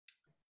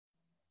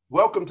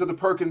Welcome to the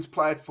Perkins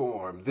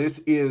Platform. This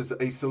is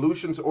a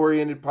solutions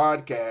oriented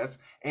podcast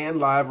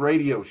and live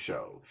radio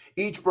show.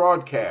 Each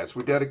broadcast,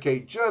 we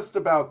dedicate just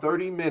about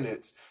 30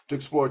 minutes to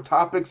explore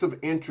topics of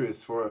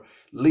interest for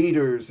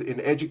leaders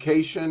in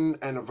education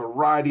and a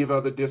variety of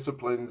other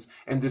disciplines.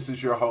 And this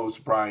is your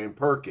host, Brian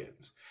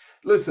Perkins.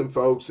 Listen,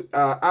 folks,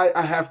 I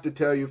have to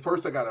tell you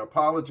first, I got to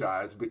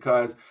apologize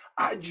because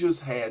I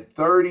just had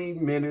 30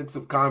 minutes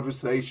of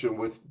conversation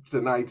with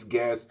tonight's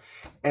guest,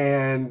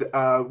 and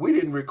we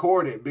didn't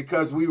record it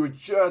because we were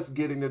just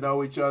getting to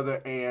know each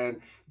other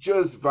and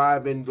just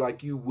vibing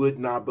like you would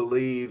not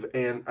believe.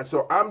 And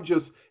so I'm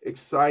just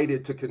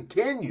excited to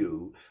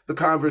continue the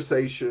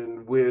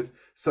conversation with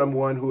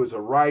someone who is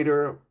a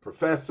writer,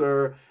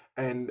 professor,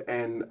 and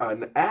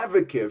an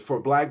advocate for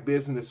Black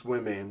business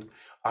women,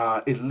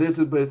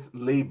 Elizabeth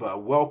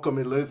Leba. Welcome,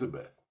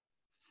 Elizabeth.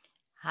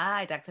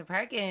 Hi, Dr.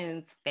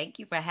 Perkins. Thank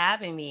you for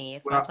having me.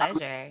 It's my Well, I'm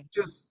pleasure.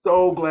 just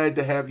so glad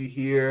to have you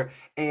here.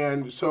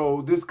 And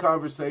so, this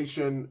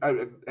conversation,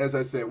 as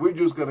I said, we're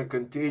just going to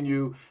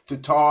continue to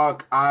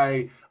talk.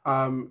 I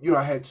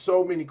had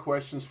so many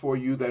questions for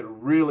you that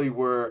really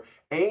were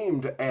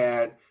aimed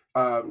at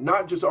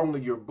not just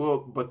only your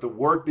book, but the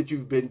work that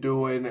you've been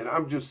doing. And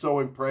I'm just so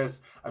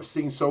impressed. I've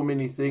seen so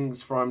many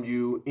things from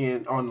you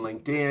in on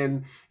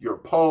LinkedIn, your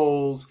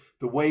polls,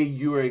 the way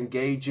you are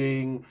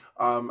engaging.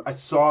 I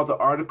saw the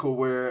article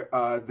where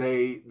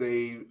they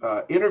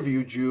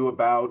interviewed you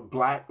about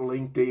Black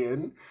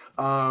LinkedIn.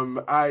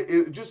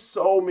 Just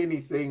so many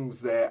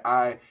things that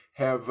I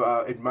have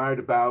admired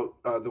about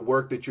the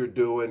work that you're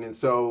doing, and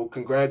so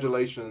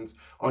congratulations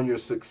on your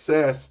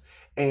success.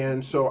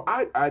 And so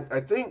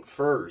I think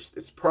first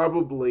it's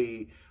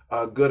probably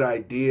a good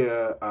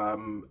idea.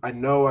 I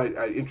know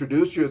I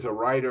introduced you as a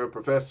writer, a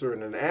professor,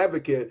 and an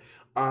advocate,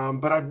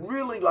 but I'd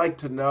really like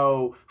to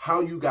know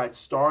how you got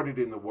started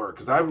in the work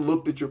because I've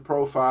looked at your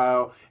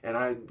profile and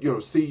I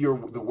see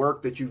the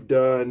work that you've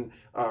done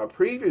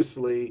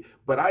previously,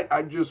 but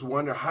I just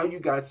wonder how you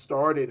got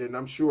started, and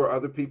I'm sure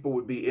other people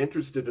would be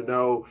interested to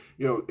know,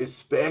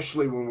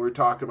 especially when we're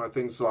talking about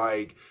things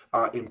like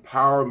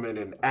empowerment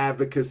and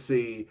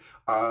advocacy.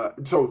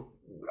 So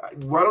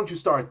why don't you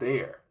start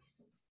there?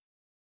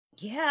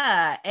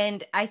 Yeah,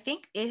 and I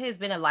think it has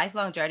been a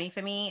lifelong journey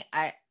for me.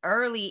 I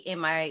early in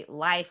my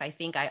life, I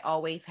think I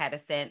always had a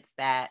sense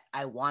that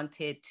I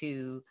wanted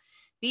to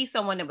be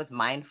someone that was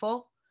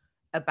mindful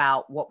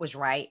about what was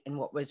right and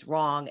what was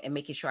wrong and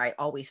making sure I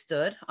always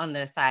stood on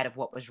the side of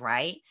what was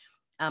right.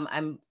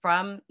 I'm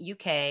from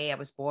UK. I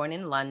was born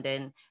in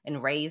London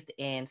and raised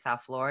in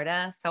South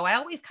Florida. So I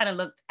always kind of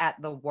looked at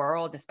the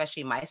world,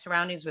 especially my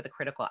surroundings, with a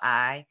critical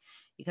eye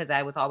because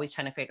I was always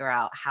trying to figure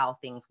out how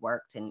things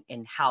worked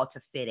and how to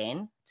fit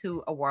in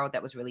to a world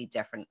that was really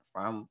different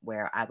from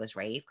where I was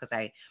raised because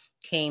I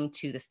came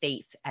to the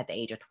States at the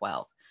age of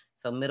 12.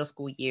 So middle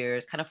school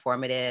years, kind of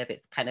formative.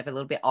 It's kind of a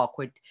little bit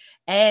awkward.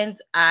 And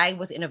I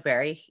was in a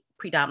very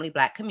predominantly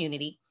Black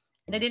community.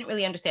 And I didn't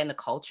really understand the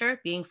culture.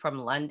 Being from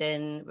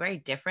London, very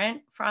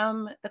different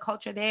from the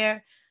culture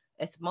there.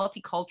 It's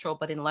multicultural,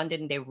 but in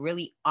London, they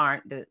really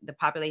aren't. The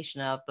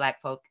population of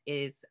Black folk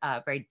is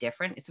very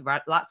different. It's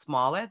a lot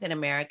smaller than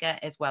America,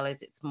 as well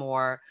as it's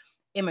more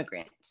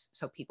immigrants.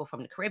 So people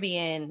from the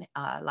Caribbean,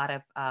 a lot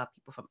of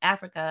people from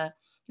Africa.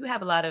 You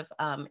have a lot of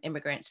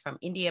immigrants from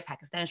India,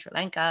 Pakistan, Sri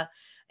Lanka,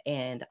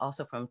 and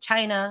also from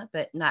China,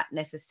 but not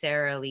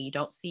necessarily, you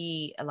don't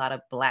see a lot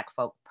of Black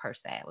folk per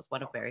se. I was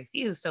one of very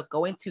few. So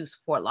going to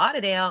Fort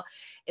Lauderdale,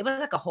 it was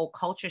like a whole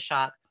culture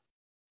shock.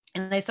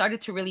 And I started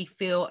to really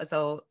feel as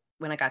though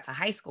when I got to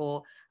high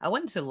school, I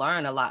wanted to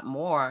learn a lot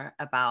more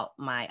about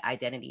my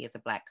identity as a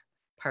Black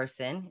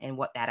person and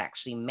what that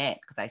actually meant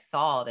because I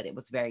saw that it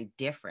was very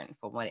different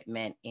from what it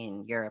meant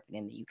in Europe and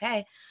in the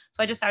UK.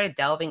 So I just started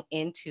delving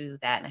into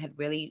that, and I had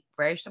really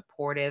very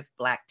supportive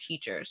Black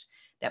teachers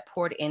that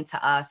poured into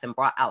us and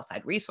brought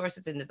outside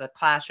resources into the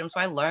classroom.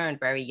 So I learned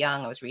very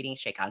young. I was reading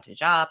Sheikh Anta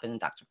Diop and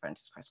Dr.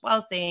 Francis Cress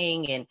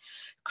Welsing and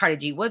Carter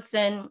G.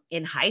 Woodson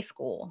in high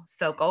school.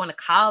 So going to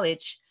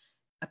college,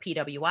 a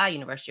PWI,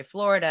 University of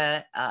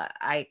Florida,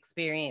 I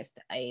experienced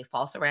a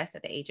false arrest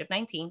at the age of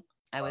 19.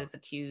 I was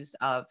accused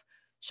of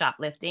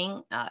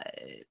shoplifting,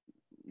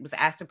 was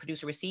asked to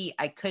produce a receipt.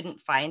 I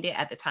couldn't find it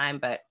at the time,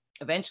 but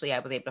eventually I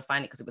was able to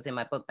find it because it was in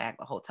my book bag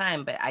the whole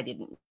time, but I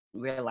didn't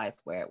realize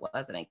where it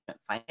was and I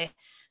couldn't find it.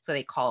 So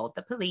they called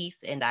the police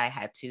and I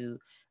had to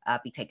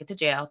be taken to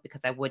jail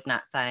because I would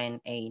not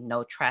sign a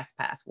no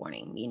trespass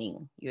warning,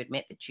 meaning you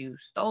admit that you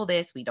stole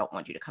this. We don't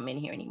want you to come in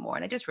here anymore.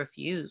 And I just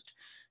refused.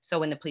 So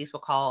when the police were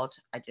called,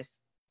 I just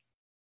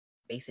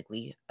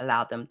basically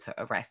allowed them to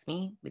arrest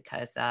me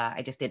because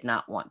I just did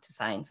not want to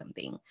sign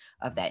something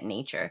of that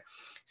nature.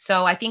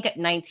 So I think at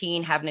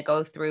 19, having to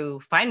go through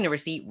finding the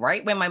receipt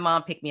right when my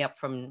mom picked me up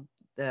from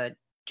the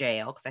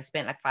jail, because I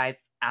spent like 5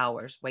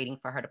 hours waiting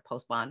for her to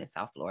post bond in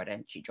South Florida,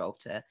 and she drove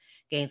to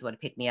Gainesville to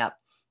pick me up.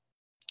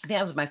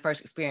 That was my first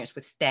experience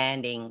with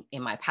standing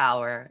in my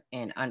power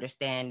and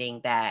understanding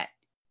that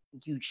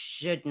you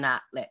should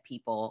not let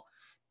people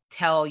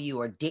tell you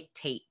or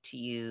dictate to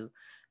you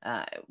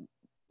uh,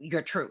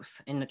 your truth.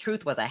 And the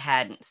truth was I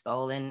hadn't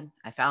stolen.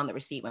 I found the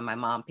receipt when my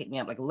mom picked me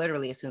up. Like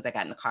literally as soon as I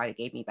got in the car, they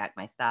gave me back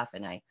my stuff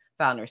and I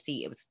found the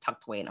receipt. It was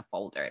tucked away in a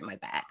folder in my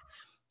bag.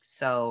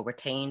 So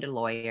retained a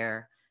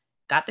lawyer,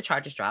 got the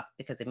charges dropped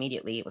because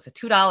immediately it was a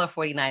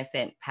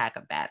 $2.49 pack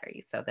of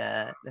batteries. So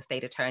the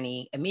state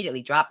attorney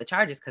immediately dropped the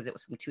charges because it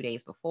was from 2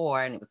 days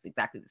before and it was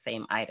exactly the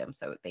same item.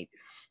 So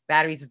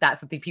batteries is not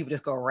something people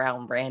just go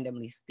around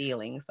randomly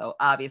stealing. So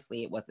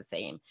obviously it was the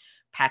same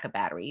pack of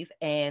batteries.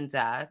 And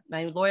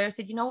my lawyer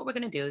said, you know what we're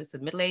going to do? It's a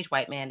middle-aged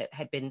white man that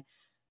had been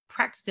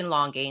practicing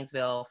law in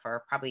Gainesville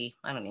for probably,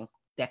 I don't know,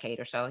 decade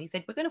or so. He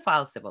said, we're going to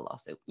file a civil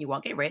lawsuit. You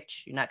won't get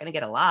rich. You're not going to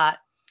get a lot.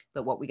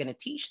 But what we're going to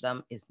teach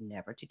them is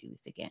never to do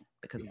this again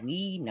because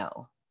we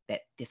know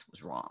that this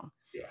was wrong.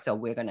 So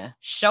we're going to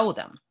show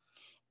them.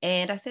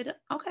 And I said,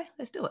 okay,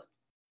 let's do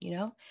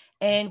it.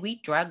 And we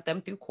dragged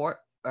them through court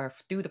or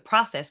through the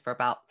process for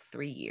about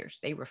 3 years.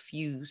 They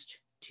refused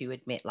to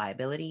admit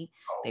liability.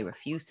 They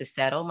refused to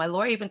settle. My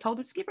lawyer even told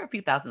them, just give her a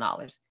few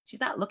 $1,000s. She's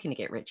not looking to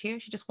get rich here.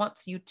 She just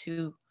wants you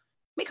to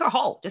make her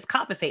whole, just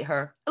compensate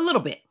her a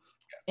little bit.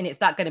 And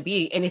it's not going to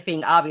be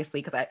anything,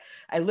 obviously, because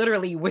I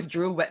literally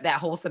withdrew that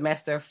whole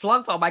semester,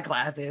 flunked all my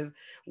classes,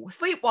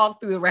 sleepwalked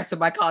through the rest of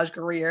my college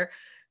career.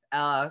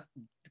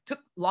 Took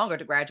longer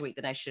to graduate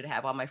than I should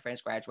have. All my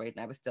friends graduated,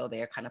 and I was still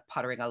there kind of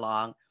puttering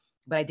along.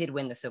 But I did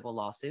win the civil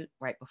lawsuit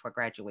right before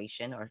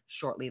graduation or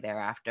shortly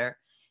thereafter.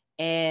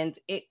 And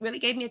it really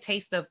gave me a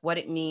taste of what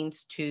it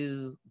means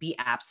to be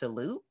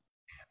absolute.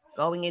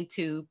 Going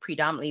into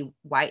predominantly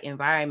white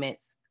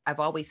environments, I've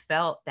always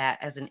felt that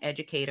as an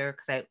educator,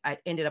 because I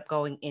ended up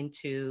going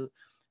into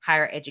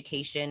higher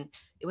education,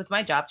 it was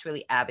my job to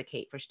really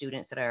advocate for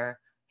students that are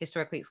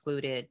historically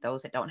excluded,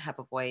 those that don't have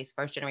a voice,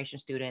 first generation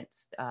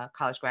students,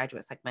 college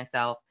graduates like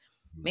myself,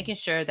 making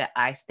sure that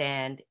I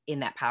stand in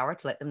that power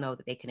to let them know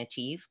that they can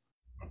achieve.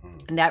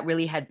 And that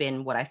really had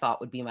been what I thought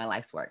would be my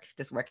life's work,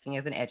 just working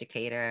as an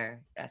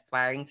educator,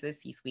 aspiring to the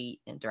C-suite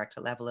and director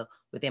level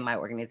within my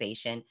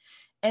organization.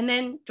 And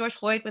then George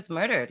Floyd was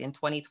murdered in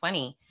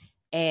 2020.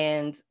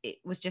 And it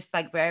was just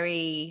like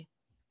very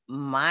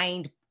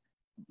mind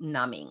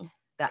numbing.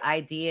 The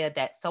idea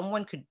that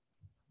someone could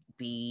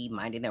be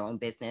minding their own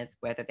business,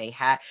 whether they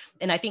had,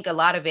 and I think a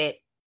lot of it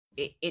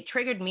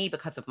triggered me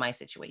because of my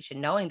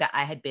situation, knowing that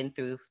I had been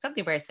through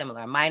something very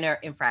similar, a minor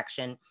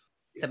infraction.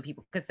 Some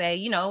people could say,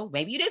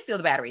 maybe you did steal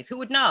the batteries. Who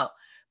would know?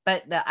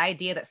 But the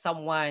idea that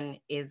someone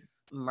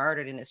is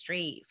murdered in the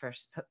street for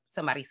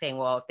somebody saying,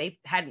 well, if they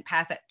hadn't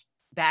passed that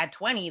bad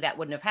 20, that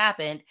wouldn't have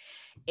happened.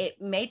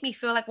 It made me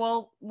feel like,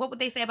 well, what would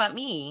they say about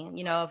me?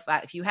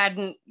 If you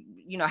hadn't,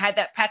 had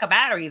that pack of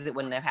batteries, it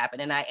wouldn't have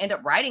happened. And I end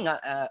up writing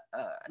an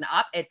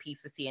op-ed piece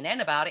for CNN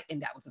about it.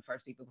 And that was the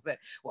first people who said,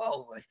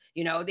 well,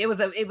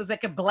 it was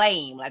like a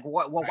blame. Like,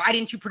 why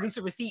didn't you produce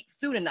a receipt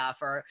soon enough?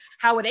 Or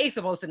how were they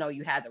supposed to know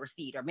you had the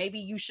receipt? Or maybe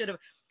you should have.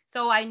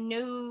 So I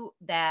knew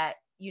that,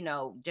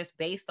 just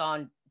based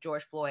on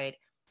George Floyd,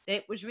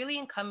 it was really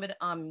incumbent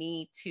on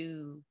me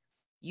to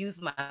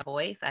use my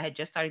voice. I had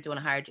just started doing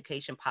a higher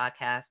education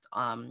podcast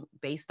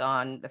based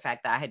on the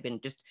fact that I had been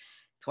just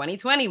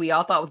 2020. We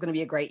all thought it was going to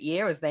be a great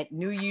year. It was that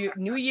new year,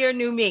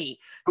 new me.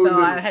 So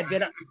I had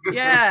been,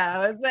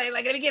 I was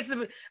like, let me get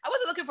some. I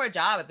wasn't looking for a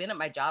job. I've been at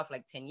my job for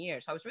like 10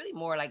 years. So I was really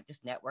more like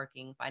just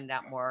networking, finding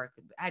out more.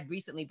 I had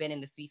recently been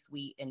in the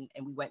C-suite and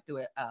we went through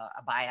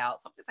a buyout.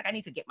 So I'm just like, I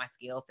need to get my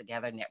skills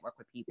together, network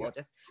with people,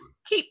 just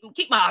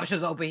keep my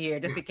options open here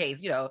just in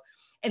case,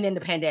 and then the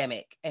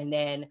pandemic and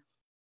then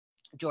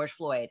George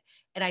Floyd.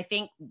 And I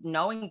think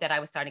knowing that I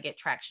was starting to get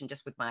traction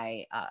just with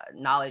my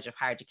knowledge of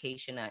higher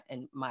education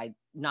and my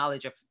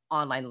knowledge of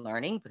online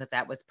learning, because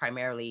that was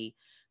primarily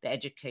the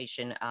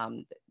education,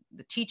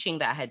 the teaching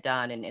that I had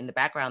done and the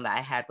background that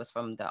I had was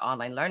from the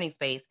online learning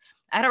space.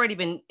 I had already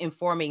been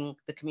informing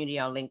the community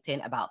on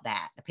LinkedIn about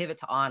that, the pivot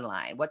to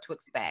online, what to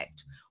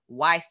expect,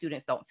 why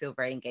students don't feel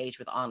very engaged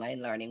with online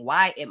learning,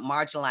 why it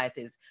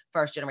marginalizes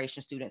first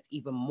generation students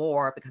even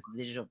more because of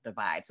the digital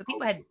divide. So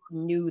people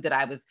knew that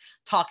I was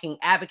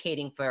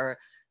advocating for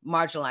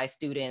marginalized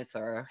students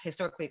or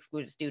historically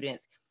excluded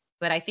students.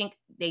 But I think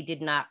they did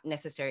not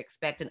necessarily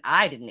expect, and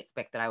I didn't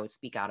expect that I would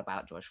speak out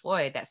about George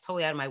Floyd. That's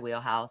totally out of my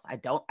wheelhouse.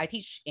 I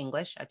teach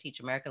English. I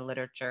teach American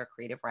literature,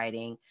 creative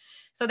writing.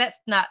 So that's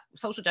not,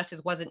 social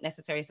justice wasn't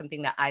necessarily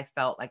something that I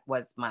felt like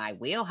was my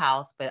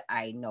wheelhouse, but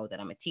I know that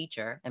I'm a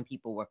teacher and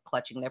people were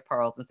clutching their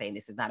pearls and saying,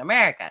 this is not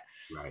America.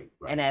 Right.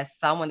 And as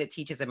someone that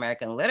teaches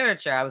American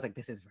literature, I was like,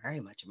 this is very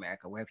much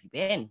America. Where have you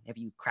been? Have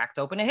you cracked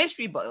open a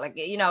history book? Like,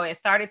 it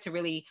started to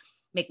really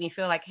make me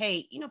feel like,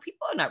 hey,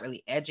 people are not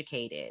really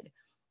educated.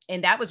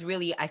 And that was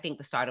really, I think,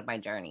 the start of my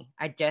journey.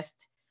 I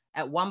just,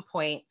 at one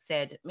point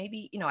said,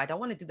 maybe, I don't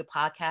want to do the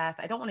podcast.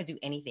 I don't want to do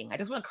anything. I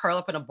just want to curl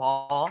up in a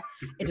ball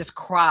and just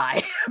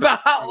cry about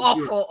how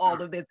awful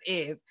all of this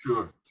is.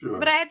 Sure.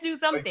 But I had to do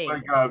something.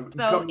 So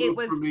come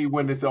look for me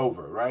when it's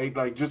over, right?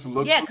 Like just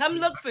look. Yeah, come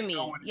look for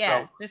me.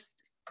 Yeah, just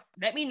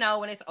let me know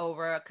when it's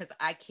over because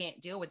I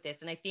can't deal with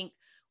this. And I think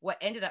what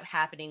ended up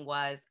happening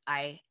was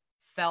I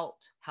felt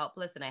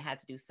helpless and I had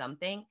to do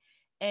something.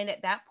 And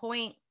at that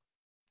point,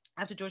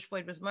 after George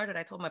Floyd was murdered,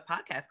 I told my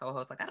podcast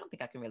co-host, like, I don't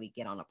think I can really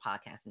get on a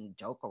podcast and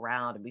joke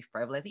around and be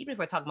frivolous. Even if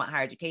we're talking about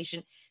higher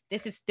education,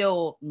 this is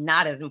still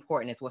not as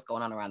important as what's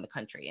going on around the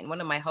country. And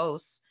one of my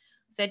hosts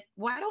said,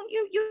 why don't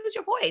you use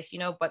your voice?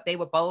 But they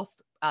were both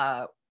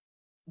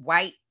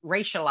white,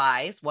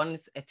 racialized.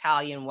 One's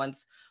Italian,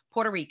 one's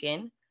Puerto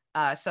Rican.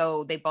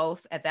 So they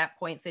both at that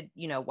point said,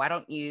 why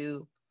don't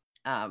you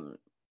um,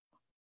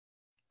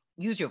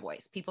 use your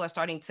voice? People are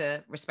starting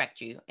to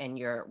respect you and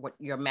your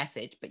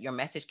message, but your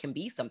message can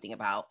be something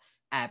about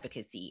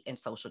advocacy and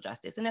social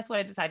justice. And that's what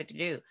I decided to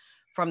do.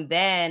 From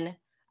then,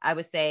 I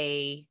would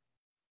say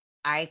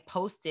I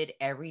posted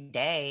every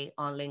day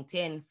on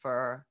LinkedIn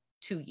for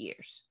 2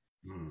 years.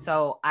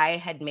 So I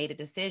had made a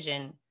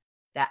decision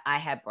that I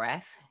had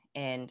breath,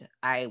 and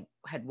I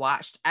had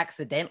watched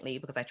accidentally,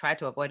 because I tried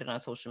to avoid it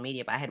on social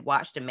media, but I had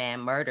watched a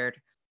man murdered,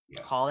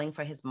 calling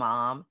for his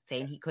mom,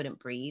 saying he couldn't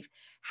breathe.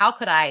 How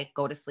could I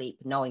go to sleep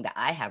knowing that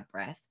I have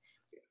breath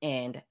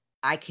and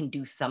I can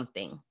do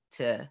something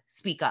to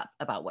speak up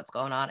about what's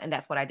going on? And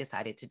that's what I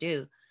decided to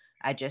do.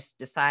 I just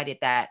decided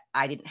that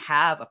I didn't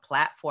have a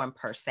platform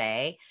per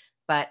se,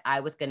 but I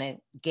was going to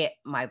get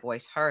my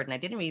voice heard. And I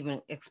didn't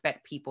even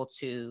expect people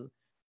to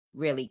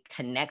really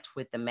connect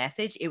with the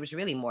message. It was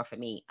really more for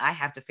me. I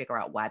have to figure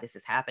out why this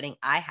is happening.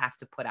 I have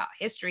to put out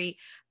history.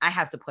 I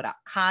have to put out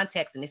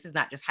context. And this is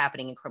not just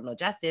happening in criminal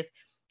justice.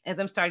 As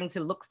I'm starting to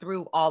look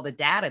through all the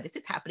data, this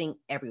is happening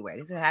everywhere.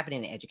 This is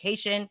happening in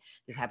education.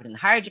 This is happening in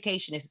higher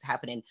education. This is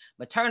happening in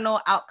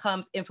maternal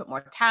outcomes, infant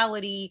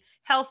mortality,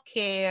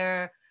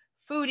 healthcare,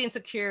 food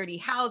insecurity,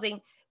 housing,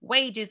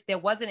 wages. There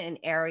wasn't an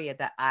area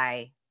that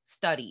I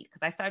studied,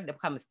 because I started to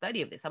become a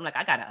study of this. I'm like,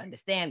 I got to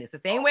understand this the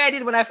same way I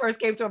did when I first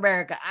came to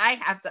America. I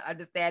have to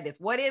understand this.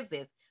 What is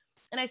this?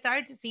 And I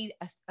started to see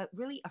a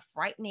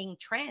frightening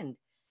trend,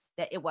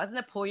 that it wasn't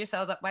to pull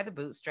yourselves up by the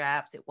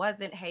bootstraps. It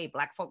wasn't, hey,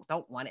 Black folks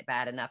don't want it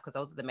bad enough, because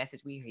those are the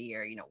message we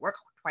hear, work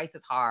twice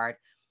as hard.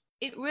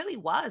 It really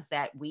was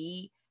that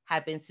we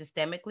have been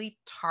systemically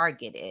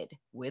targeted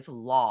with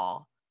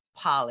law,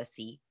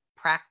 policy,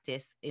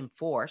 practice,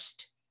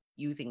 enforced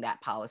using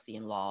that policy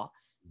and law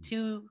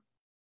to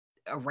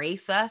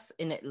erase us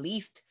and at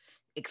least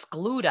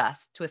exclude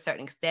us to a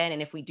certain extent.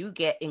 And if we do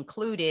get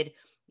included,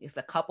 it's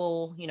a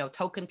couple,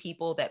 token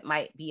people that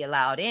might be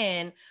allowed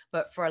in.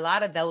 But for a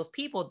lot of those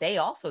people, they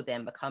also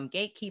then become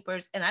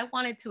gatekeepers. And I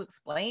wanted to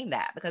explain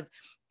that, because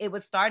it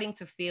was starting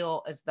to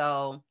feel as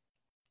though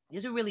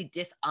there's a really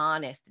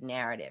dishonest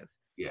narrative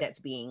that's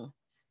being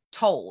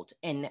told.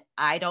 And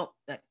I don't,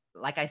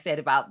 like I said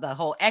about the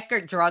whole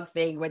Eckert drug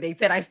thing, where they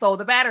said I stole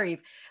the batteries.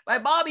 My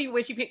mommy,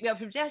 when she picked me up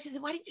from jail, she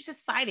said, why didn't you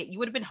just sign it? You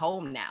would have been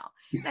home now.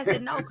 And I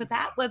said, no, because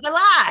that was a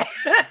lie.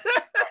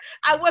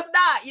 I was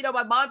not,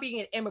 my mom being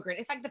an immigrant,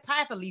 it's like the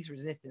path of least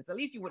resistance. At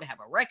least you wouldn't have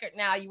a record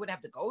now. You wouldn't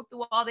have to go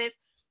through all this.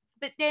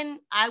 But then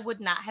I would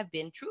not have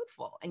been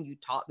truthful. And you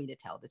taught me to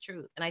tell the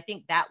truth. And I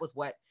think that was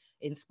what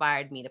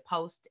inspired me to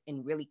post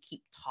and really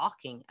keep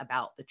talking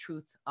about the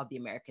truth of the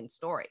American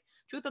story.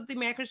 Truth of the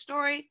American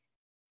story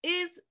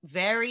is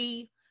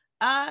very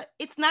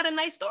it's not a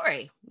nice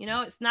story.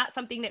 It's not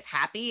something that's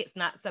happy. It's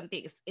not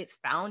something, it's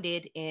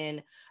founded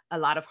in a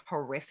lot of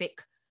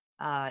horrific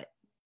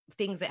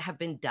things that have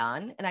been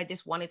done. And I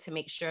just wanted to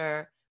make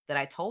sure that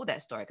I told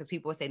that story, because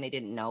people were saying they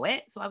didn't know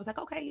it. So I was like,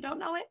 okay, you don't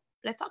know it,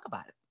 let's talk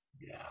about it.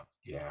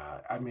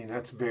 Yeah. I mean,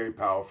 that's very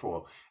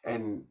powerful.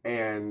 And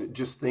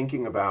just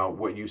thinking about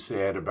what you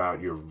said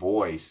about your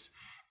voice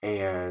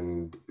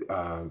and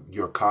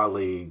your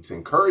colleagues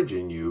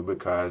encouraging you,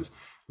 because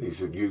they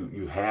said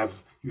you have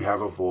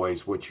a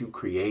voice. What you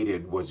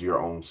created was your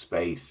own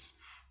space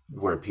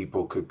where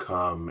people could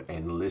come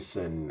and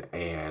listen,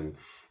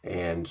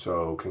 and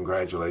so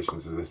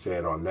congratulations, as I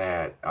said, on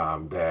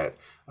that.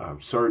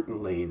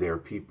 Certainly there are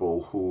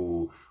people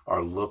who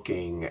are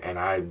looking, and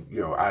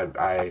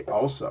I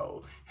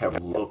also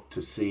have looked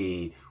to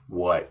see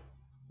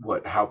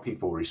how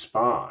people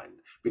respond,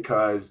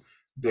 because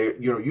there,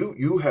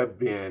 you have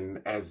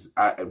been,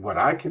 what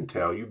I can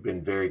tell, you've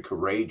been very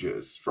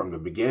courageous from the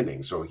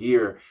beginning. So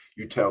here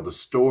you tell the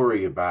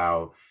story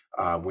about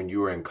when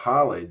you were in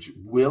college,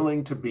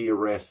 willing to be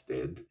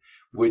arrested,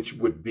 which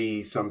would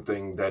be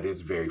something that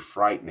is very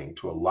frightening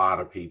to a lot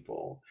of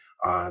people,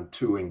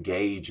 to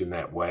engage in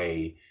that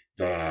way,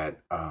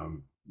 that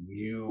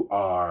you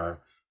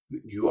are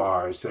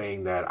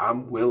saying that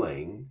I'm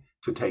willing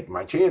to take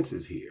my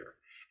chances here.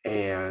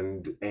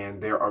 And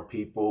there are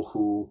people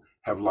who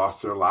have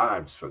lost their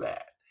lives for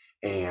that.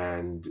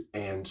 And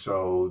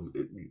so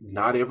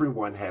not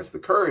everyone has the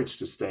courage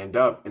to stand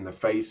up in the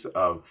face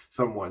of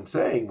someone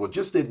saying, well,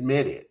 just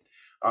admit it.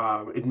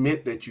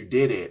 Admit that you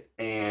did it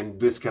and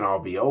this can all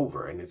be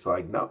over. And it's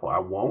like, no, I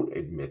won't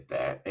admit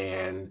that.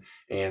 And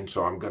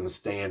so I'm going to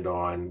stand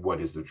on what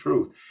is the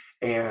truth.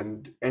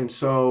 And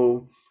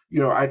so,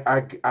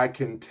 I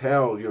can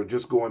tell,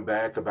 just going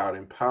back about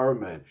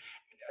empowerment,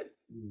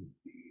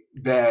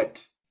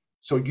 that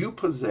so you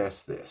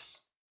possess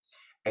this.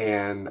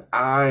 And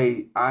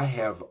I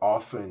have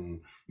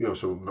often,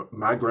 so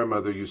my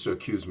grandmother used to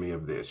accuse me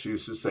of this. She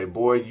used to say,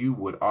 boy, you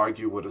would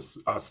argue with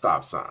a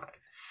stop sign.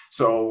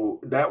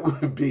 So that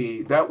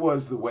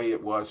was the way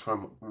it was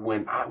from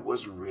when I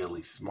was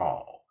really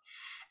small.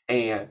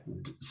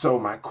 And so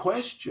my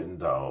question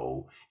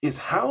though is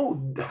how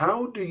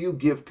do you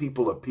give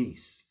people a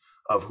piece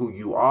of who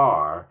you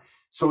are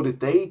so that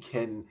they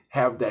can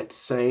have that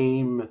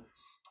same,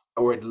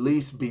 or at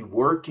least be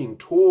working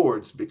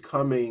towards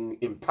becoming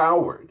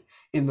empowered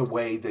in the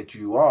way that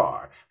you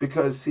are?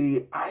 Because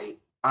see,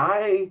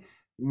 I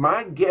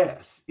my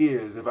guess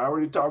is if I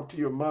were to talk to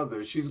your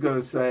mother, she's going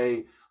to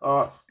say,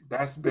 oh,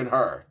 that's been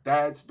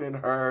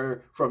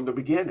her from the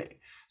beginning.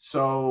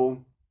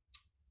 So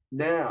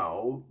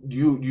now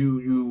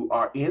you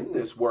are in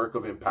this work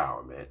of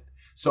empowerment.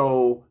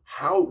 So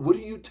what do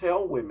you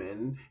tell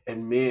women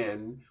and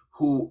men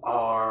who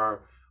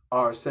are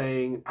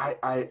saying,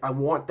 I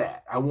want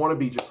that, I want to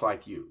be just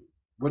like you?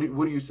 What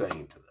are you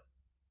saying to them?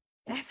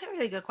 That's a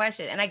really good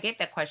question. And I get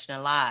that question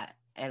a lot.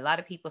 And a lot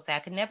of people say, I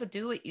could never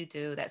do what you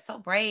do. That's so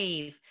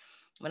brave.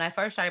 When I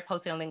first started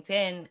posting on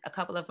LinkedIn, a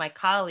couple of my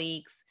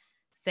colleagues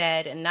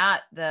said, and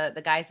not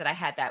the guys that I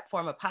had that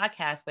form of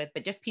podcast with,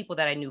 but just people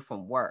that I knew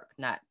from work,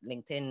 not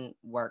LinkedIn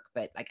work,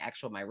 but like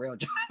actual my real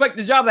job, like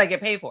the job I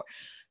get paid for.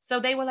 So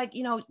they were like,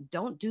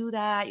 don't do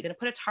that. You're gonna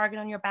put a target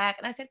on your back.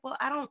 And I said, well,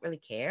 I don't really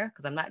care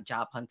because I'm not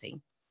job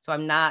hunting. So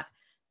I'm not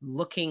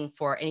looking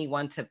for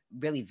anyone to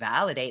really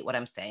validate what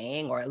I'm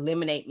saying or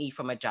eliminate me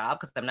from a job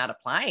because I'm not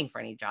applying for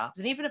any jobs.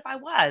 And even if I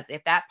was,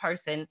 if that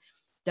person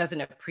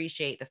doesn't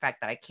appreciate the fact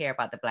that I care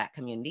about the Black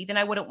community, then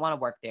I wouldn't want to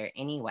work there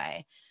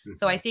anyway.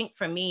 So I Mhm. think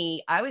for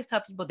me, I always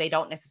tell people they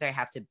don't necessarily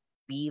have to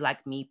be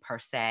like me per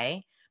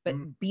se, but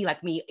Mm. be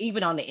like me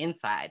even on the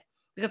inside.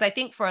 Because I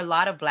think for a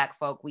lot of Black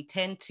folk, we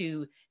tend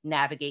to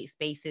navigate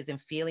spaces and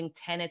feeling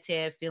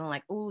tentative, feeling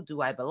like, oh,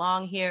 do I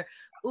belong here?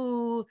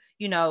 Ooh,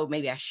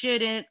 maybe I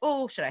shouldn't.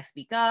 Oh, should I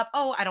speak up?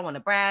 Oh, I don't want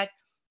to brag.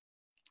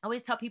 I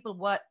always tell people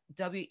what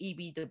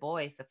W.E.B. Du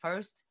Bois, the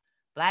first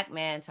Black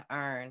man to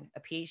earn a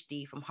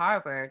PhD from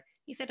Harvard,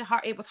 he said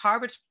it was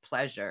Harvard's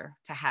pleasure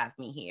to have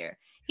me here.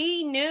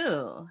 He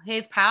knew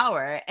his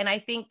power. And I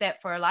think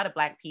that for a lot of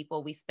Black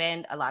people, we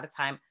spend a lot of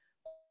time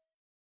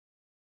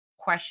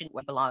question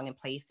what belong in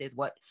places,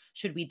 what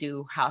should we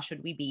do, how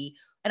should we be.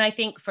 And I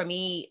think for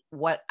me,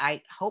 what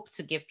I hope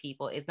to give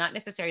people is not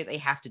necessarily they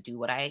have to do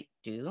what I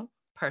do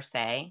per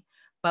se,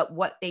 but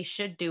what they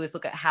should do is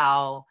look at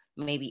how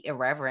maybe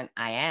irreverent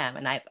I am.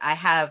 And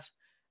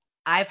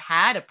I've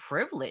had a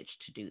privilege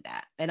to do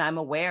that, and I'm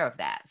aware of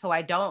that. So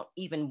I don't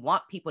even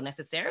want people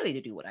necessarily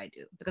to do what I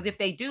do, because if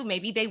they do,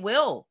 maybe they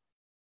will,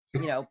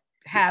 you know,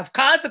 have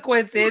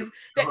consequences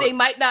that Sure. they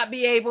might not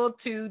be able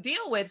to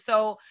deal with.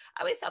 So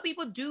I always tell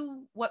people,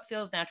 do what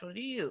feels natural to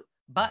you,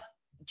 but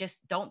just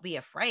don't be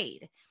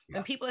afraid.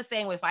 When Yeah. people are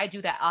saying, well, if I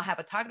do that, I'll have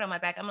a target on my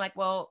back, I'm like,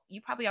 well,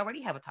 you probably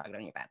already have a target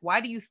on your back.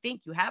 Why do you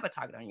think you have a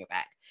target on your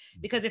back?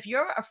 Because if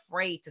you're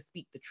afraid to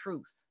speak the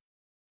truth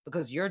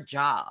because your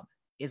job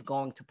is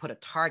going to put a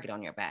target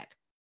on your back,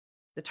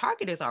 the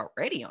target is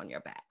already on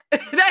your back.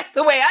 That's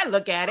the way I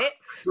look at it.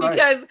 That's right.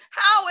 Because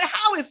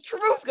how is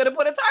truth going to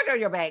put a target on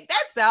your back?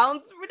 That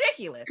sounds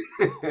ridiculous.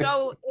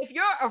 So if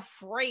you're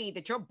afraid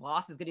that your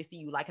boss is going to see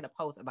you liking a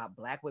post about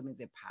Black women's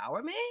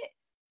empowerment,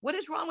 what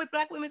is wrong with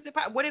Black women's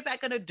empowerment? What is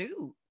that going to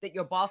do? That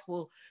your boss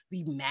will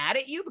be mad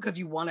at you because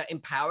you want to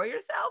empower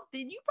yourself?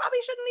 Then you probably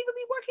shouldn't even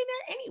be working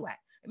there anyway.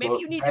 Maybe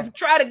Well, you need to that's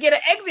try to get an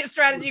exit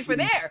strategy for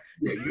there.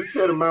 yeah, you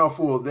said a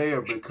mouthful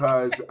there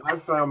because I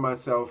found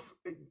myself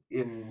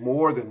in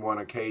more than one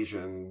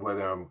occasion,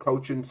 whether I'm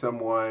coaching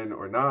someone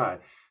or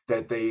not,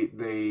 that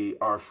they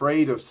are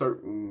afraid of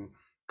certain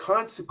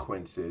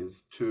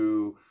consequences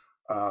to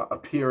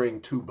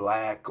appearing too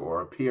Black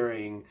or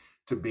appearing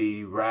to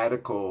be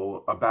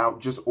radical about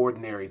just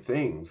ordinary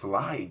things,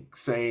 like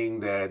saying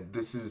that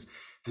this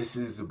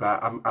is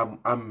about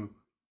I'm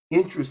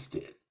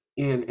interested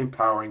in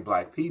empowering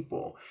Black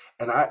people.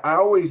 And I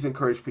always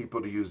encourage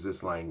people to use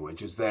this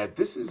language, is that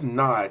this is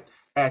not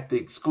at the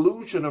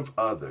exclusion of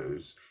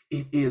others,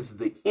 it is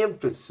the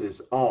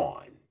emphasis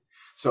on.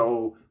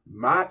 So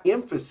my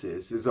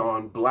emphasis is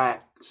on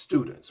Black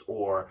students,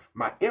 or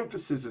my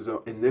emphasis is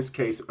in this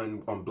case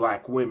on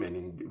Black women.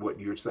 And what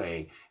you're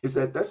saying is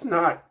that that's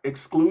not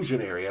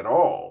exclusionary at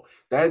all.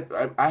 That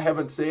I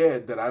haven't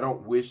said that I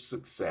don't wish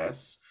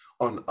success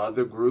on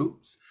other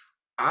groups.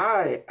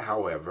 I,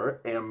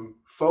 however, am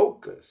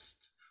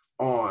focused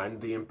on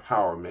the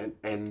empowerment,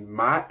 and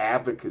my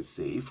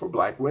advocacy for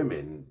Black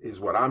women is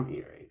what I'm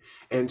hearing.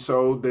 And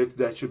so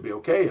that should be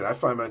okay. And I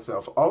find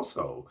myself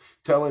also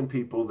telling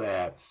people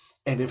that,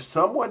 and if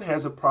someone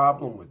has a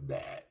problem with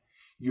that,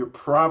 you're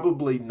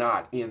probably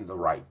not in the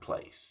right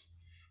place.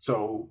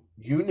 So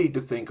you need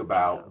to think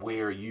about Bingo.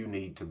 where you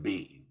need to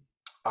be.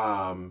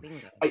 Um,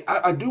 Bingo.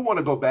 I do want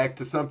to go back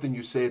to something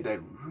you said that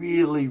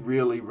really,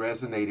 really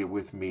resonated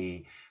with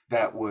me.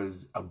 That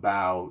was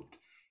about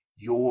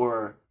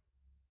your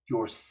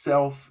your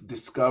self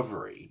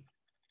discovery,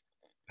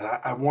 and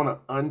I want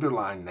to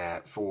underline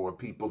that for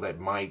people that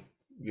might,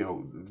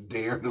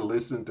 dare to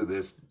listen to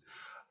this.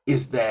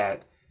 Is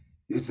that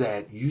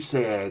you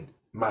said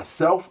my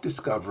self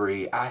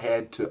discovery? I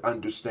had to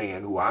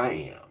understand who I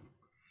am,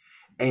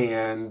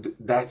 and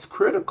that's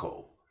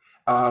critical.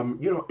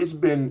 It's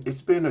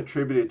been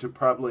attributed to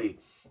probably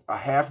a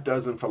half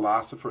dozen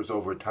philosophers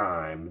over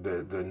time,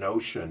 the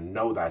notion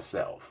know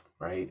thyself,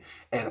 right?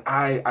 And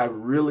I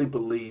really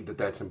believe that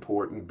that's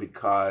important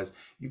because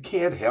you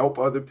can't help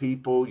other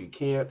people, you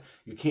can't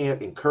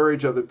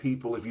encourage other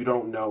people if you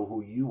don't know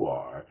who you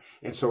are.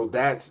 And so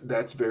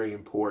that's very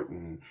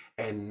important.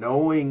 And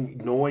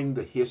knowing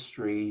the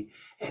history,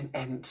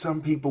 and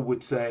some people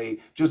would say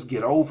just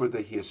get over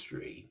the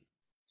history.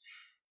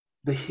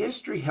 The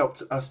history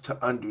helps us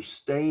to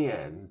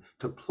understand,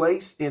 to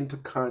place into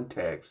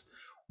context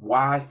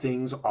why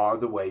things are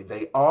the way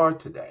they are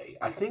today.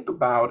 I think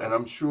about, and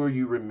I'm sure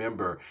you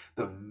remember,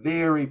 the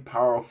very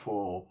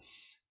powerful,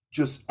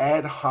 just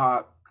ad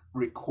hoc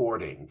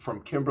recording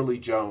from Kimberly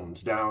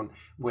Jones down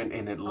when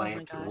in Oh my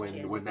Atlanta gosh, when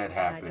yes. that I just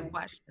happened.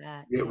 watched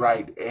that. Yeah, Yeah.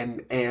 right.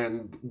 And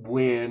and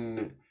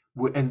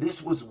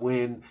this was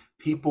when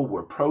people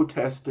were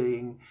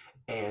protesting,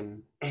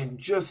 and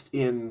just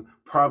in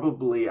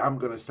probably, I'm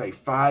going to say,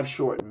 5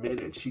 short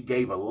minutes, she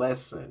gave a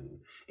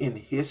lesson in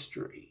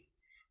history.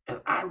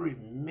 And I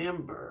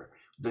remember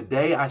the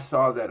day I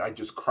saw that, I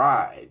just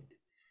cried.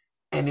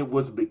 And it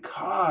was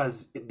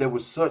because there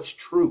was such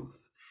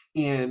truth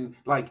in,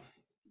 like,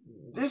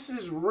 this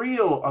is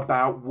real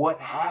about what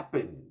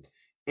happened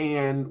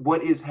and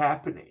what is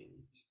happening.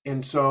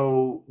 And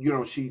so,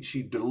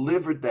 she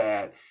delivered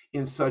that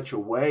in such a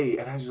way,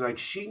 and I was like,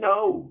 she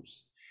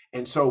knows.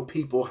 And so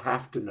people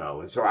have to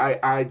know. And so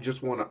I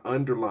just want to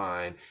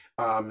underline,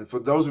 and for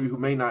those of you who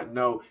may not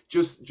know,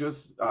 just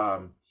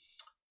uh,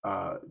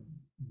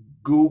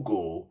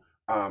 Google,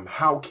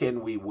 how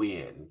can we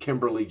win?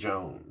 Kimberly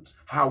Jones,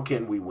 how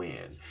can we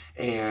win?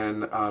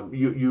 And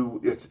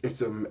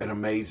an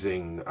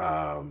amazing,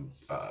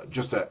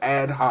 just an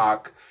ad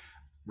hoc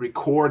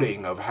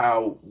recording of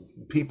how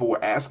people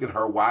were asking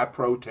her why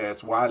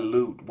protest, why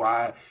loot,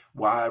 why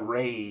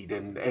raid,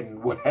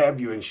 and what have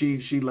you, and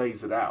she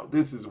lays it out.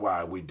 This is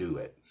why we do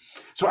it.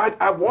 So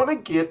I want to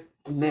get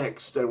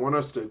next. I want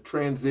us to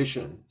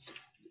transition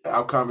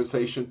our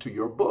conversation to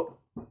your book.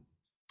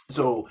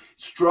 So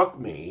struck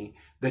me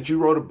that you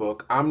wrote a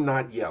book, I'm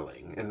Not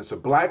Yelling, and it's a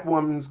Black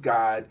woman's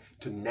guide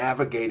to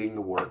navigating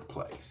the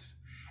workplace.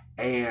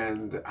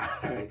 And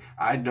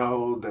I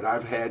know that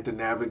I've had to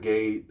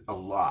navigate a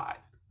lot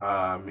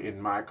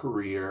in my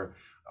career,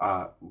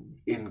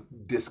 in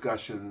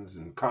discussions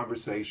and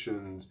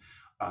conversations.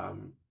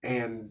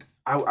 And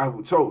I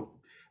would so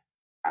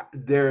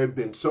there have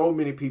been so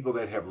many people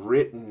that have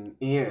written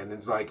in.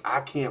 It's like,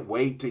 I can't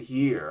wait to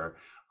hear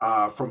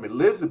from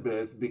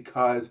Elizabeth,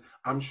 because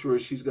I'm sure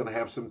she's going to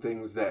have some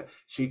things that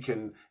she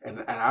can.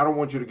 And I don't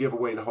want you to give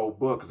away the whole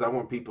book, because I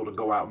want people to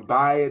go out and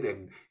buy it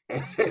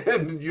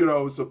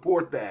and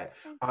support that.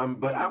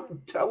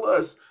 But tell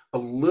us a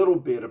little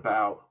bit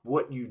about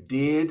what you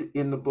did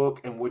in the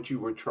book and what you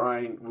were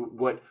trying,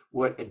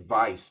 what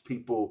advice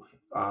people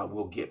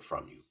will get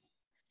from you.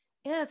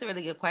 Yeah, that's a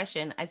really good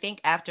question. I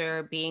think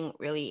after being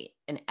really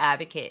an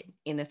advocate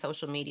in the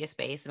social media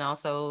space, and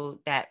also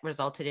that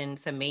resulted in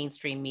some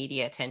mainstream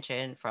media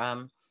attention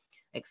from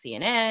like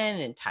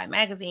CNN and Time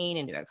Magazine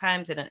and New York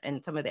Times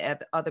and some of the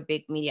other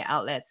big media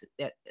outlets,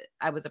 that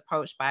I was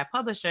approached by a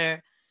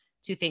publisher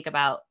to think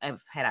about,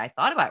 had I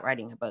thought about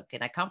writing a book.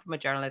 And I come from a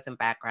journalism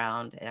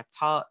background and I've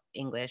taught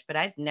English, but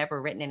I'd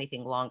never written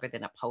anything longer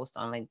than a post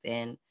on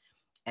LinkedIn.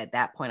 At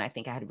that point, I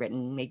think I had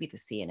written maybe the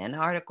CNN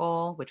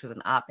article, which was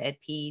an op-ed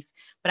piece,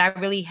 but I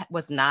really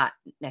was not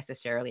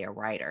necessarily a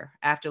writer.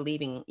 After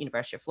leaving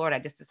University of Florida, I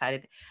just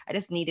decided I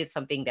just needed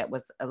something that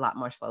was a lot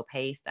more slow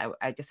paced.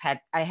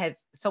 I had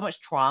so much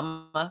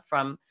trauma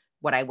from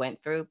what I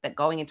went through, that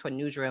going into a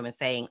newsroom and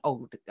saying,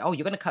 "Oh,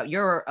 you're gonna cut,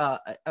 you're a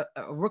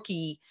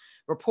rookie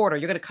reporter,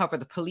 you're gonna cover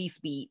the police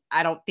beat."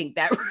 I don't think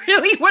that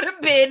really would have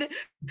been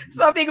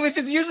something, which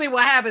is usually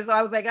what happens. So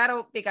I was like, I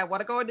don't think I want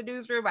to go in the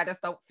newsroom. I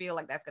just don't feel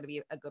like that's going to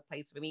be a good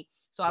place for me.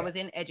 So I Yeah. was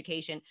in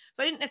education.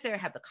 So I didn't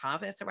necessarily have the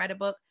confidence to write a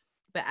book.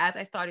 But as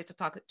I started to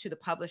talk to the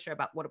publisher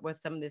about what were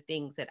some of the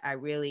things that I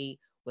really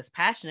was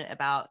passionate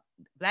about,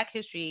 Black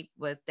history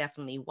was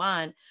definitely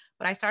one.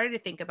 But I started to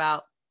think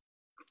about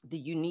the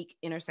unique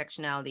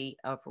intersectionality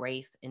of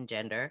race and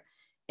gender,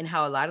 and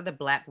how a lot of the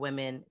Black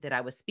women that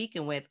I was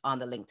speaking with on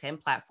the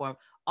LinkedIn platform,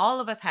 all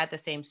of us had the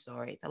same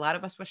stories. A lot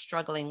of us were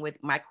struggling with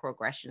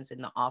microaggressions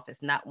in the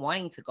office, not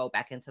wanting to go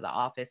back into the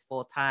office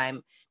full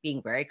time,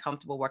 being very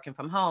comfortable working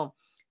from home.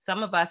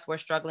 Some of us were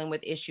struggling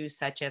with issues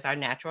such as our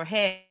natural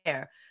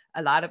hair.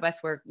 A lot of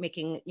us were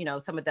making,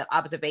 some of the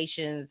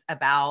observations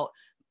about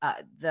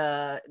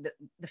the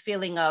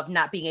feeling of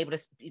not being able to.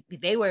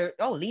 They were,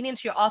 lean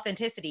into your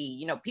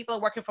authenticity. People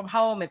are working from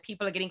home and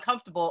people are getting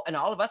comfortable, and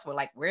all of us were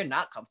like, we're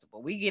not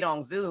comfortable. We get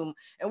on Zoom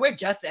and we're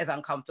just as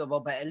uncomfortable,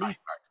 but at least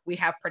we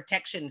have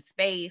protection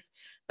space.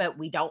 But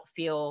we don't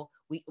feel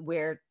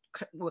we're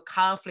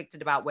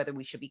conflicted about whether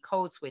we should be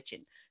code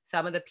switching.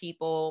 Some of the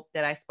people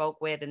that I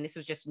spoke with, and this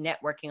was just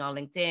networking on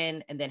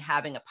LinkedIn and then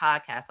having a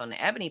podcast on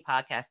the Ebony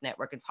Podcast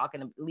Network and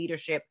talking to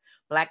leadership,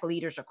 Black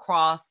leaders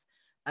across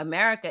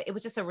America, it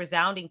was just a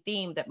resounding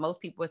theme that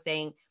most people were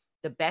saying,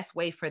 the best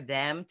way for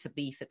them to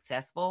be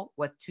successful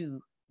was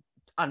to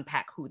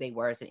unpack who they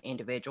were as an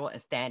individual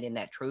and stand in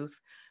that truth,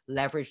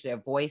 leverage their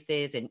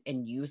voices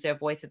and use their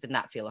voices and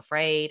not feel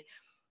afraid,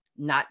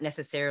 not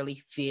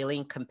necessarily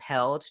feeling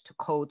compelled to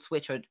code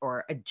switch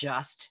or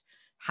adjust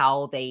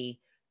how they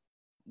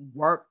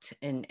worked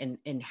and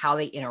how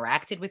they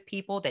interacted with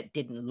people that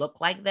didn't look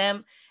like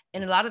them.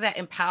 And a lot of that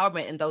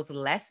empowerment and those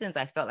lessons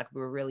I felt like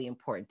were really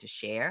important to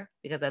share,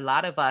 because a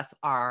lot of us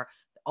are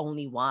the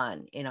only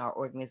one in our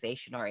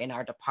organization or in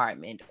our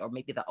department, or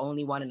maybe the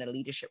only one in a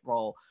leadership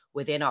role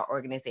within our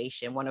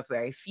organization, one of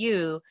very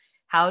few.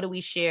 How do we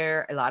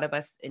share? A lot of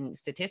us, and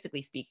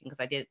statistically speaking, because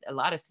I did a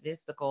lot of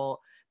statistical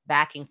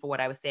backing for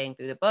what I was saying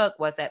through the book,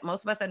 was that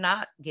most of us are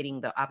not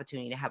getting the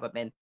opportunity to have a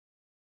mentor.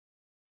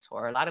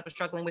 A lot of us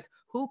struggling with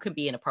who can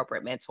be an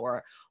appropriate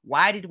mentor.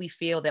 Why did we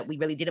feel that we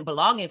really didn't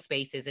belong in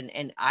spaces?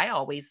 And I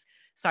always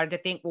started to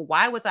think, well,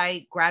 why was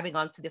I grabbing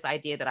onto this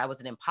idea that I was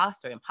an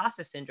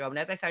imposter syndrome? And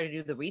as I started to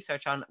do the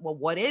research on, well,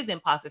 what is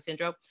imposter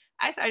syndrome?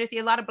 I started to see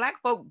a lot of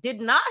Black folk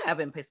did not have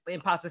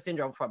imposter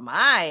syndrome from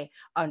my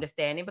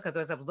understanding, because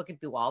as I was looking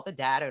through all the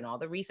data and all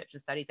the research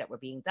and studies that were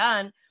being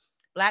done,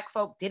 Black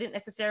folk didn't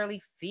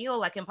necessarily feel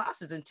like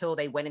imposters until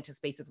they went into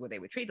spaces where they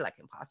were treated like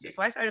imposters.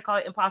 So I started to call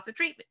it imposter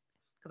treatment,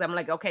 because I'm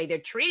like, okay, they're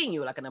treating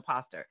you like an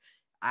imposter.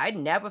 I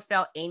never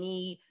felt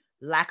any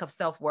lack of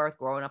self-worth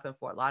growing up in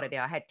Fort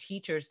Lauderdale. I had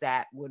teachers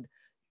that would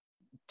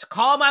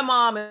call my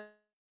mom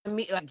and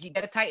me, like, you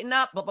gotta tighten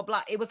up, blah, blah,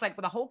 blah. It was like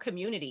the whole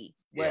community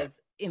was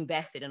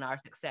invested in our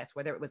success,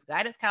 whether it was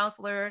guidance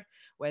counselor,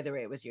 whether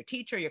it was your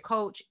teacher, your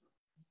coach.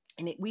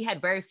 And we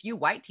had very few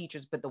white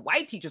teachers, but the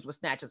white teachers would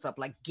snatch us up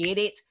like, get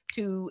it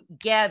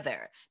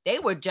together. They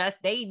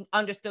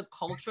understood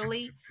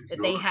culturally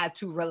that they had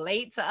to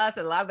relate to us.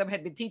 A lot of them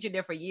had been teaching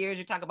there for years.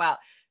 You talk about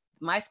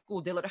my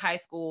school, Dillard High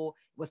School,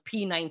 was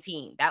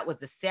P19. That was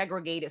the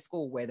segregated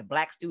school where the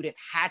Black students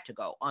had to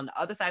go on the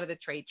other side of the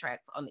trade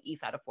tracks on the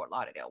east side of Fort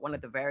Lauderdale, one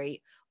of the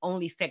very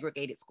only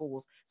segregated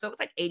schools. So it was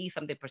like 80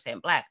 something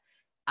percent Black.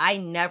 I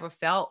never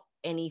felt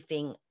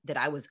anything that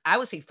I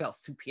would say felt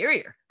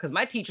superior, because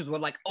my teachers were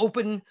like,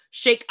 open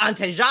Sheikh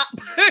Anta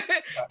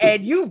Diop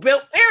and you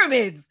built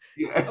pyramids.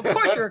 Of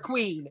course you're a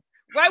queen.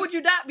 Why would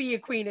you not be a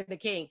queen and a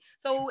king?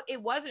 So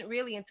it wasn't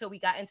really until we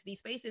got into these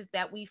spaces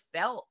that we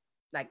felt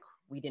like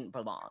we didn't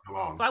belong.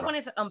 So I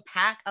wanted to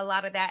unpack a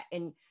lot of that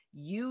and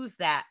use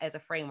that as a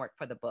framework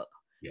for the book.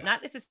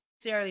 Not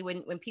necessarily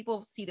when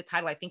people see the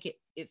title, I think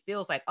it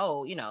feels like,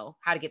 oh,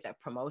 how to get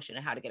that promotion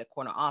and how to get a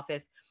corner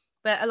office.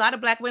 But a lot of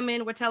Black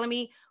women were telling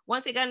me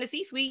once they got in the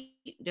C-suite,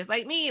 just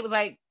like me, it was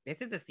like,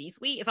 this is a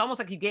C-suite. It's almost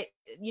like you get,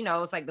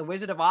 it's like the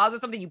Wizard of Oz or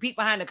something. You peek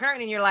behind the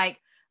curtain and you're like,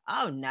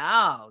 oh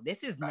no,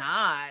 this is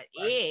not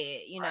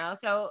it,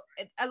 So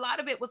a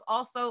lot of it was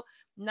also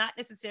not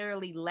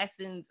necessarily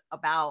lessons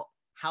about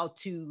how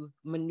to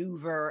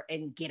maneuver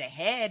and get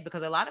ahead,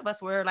 because a lot of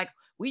us were like,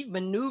 we've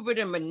maneuvered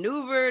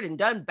and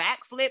done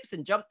backflips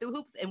and jumped through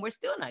hoops, and we're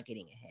still not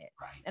getting ahead.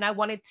 And I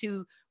wanted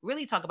to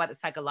really talk about the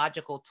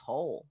psychological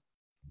toll,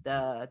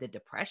 the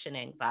depression,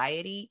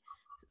 anxiety,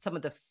 some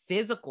of the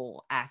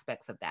physical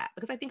aspects of that,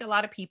 because I think a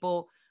lot of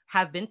people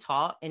have been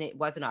taught, and it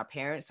wasn't our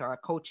parents or our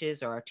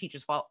coaches or our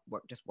teachers' fault,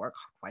 work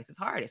twice as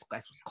hard. It's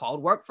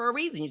called work for a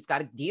reason. You just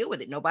got to deal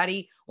with it.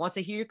 Nobody wants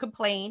to hear you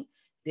complain.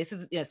 This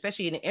is,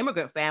 especially in an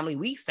immigrant family,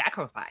 we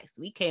sacrificed.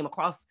 We came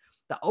across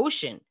the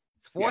ocean.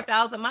 It's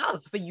 4,000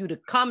 miles for you to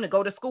come to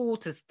go to school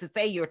to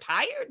say you're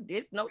tired.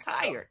 There's no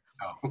tired.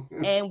 No.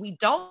 And we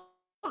don't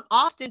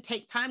often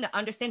take time to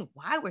understand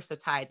why we're so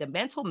tired. The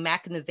mental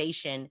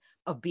mechanization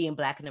of being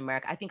Black in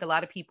America. I think a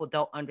lot of people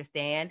don't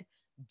understand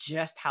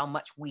just how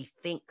much we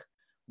think.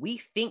 We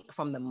think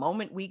from the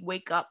moment we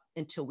wake up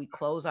until we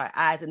close our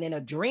eyes, and then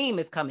a dream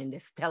is coming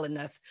that's telling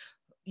us,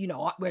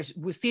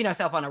 we're seeing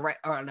ourselves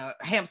on a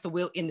hamster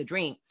wheel in the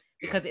dream,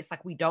 because it's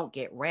like we don't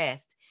get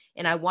rest.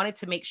 And I wanted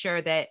to make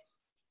sure that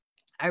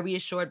I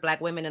reassured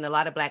Black women and a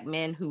lot of Black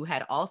men who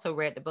had also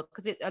read the book,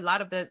 because a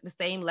lot of the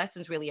same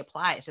lessons really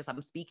apply. It's just I'm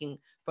speaking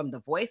from the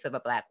voice of a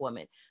Black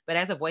woman. But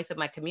as a voice of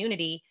my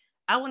community,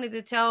 I wanted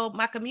to tell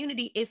my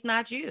community, it's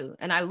not you.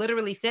 And I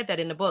literally said that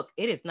in the book.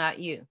 It is not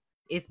you.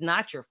 It's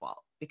not your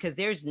fault, because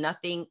there's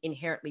nothing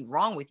inherently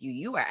wrong with you.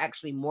 You are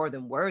actually more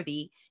than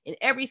worthy. In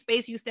every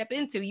space you step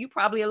into, you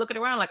probably are looking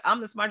around like,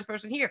 I'm the smartest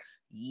person here.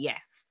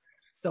 Yes.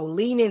 So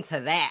lean into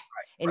that.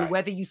 And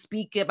whether you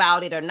speak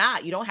about it or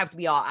not, you don't have to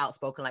be all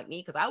outspoken like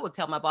me, because I will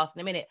tell my boss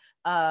in a minute,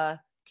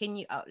 can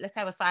you, let's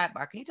have a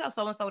sidebar. Can you tell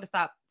so-and-so to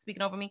stop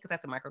speaking over me? Because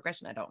that's a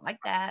microaggression. I don't like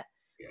that.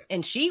 Yes.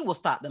 And she will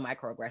stop the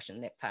microaggression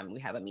next time we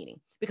have a meeting,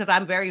 because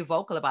I'm very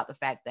vocal about the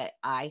fact that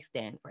I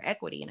stand for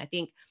equity. And I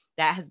think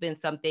that has been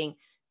something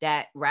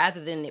that,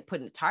 rather than it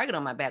putting a target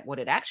on my back, what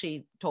it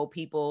actually told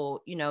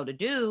people, to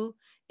do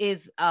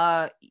is,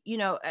 I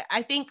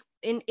think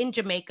in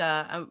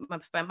Jamaica,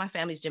 my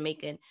family's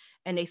Jamaican,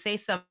 and they say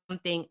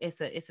something.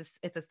 It's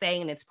a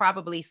saying, and it's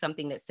probably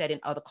something that's said in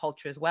other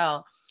cultures as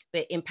well.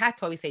 But in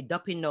Patois, we say,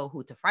 "Duppy know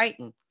who to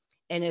frighten,"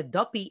 and a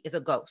duppy is a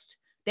ghost.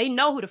 They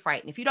know who to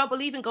frighten. If you don't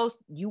believe in ghosts,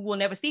 you will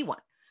never see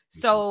one.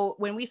 Mhm. So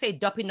when we say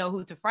duppy know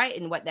who to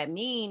frighten, what that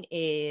mean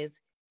is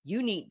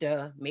you need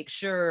to make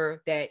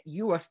sure that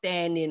you are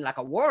standing like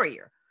a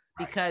warrior.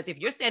 Right. Because if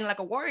you're standing like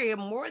a warrior,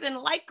 more than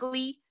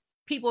likely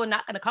people are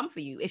not going to come for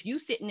you. If you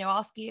sitting there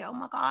all scared, oh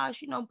my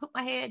gosh, put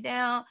my head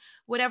down,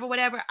 whatever,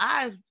 whatever.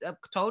 I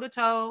toe to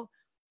toe.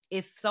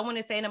 If someone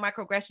is saying a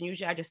microaggression,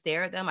 usually I just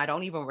stare at them. I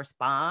don't even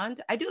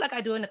respond. I do like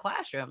I do in the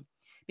classroom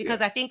Yeah.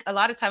 because I think a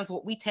lot of times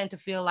what we tend to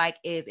feel like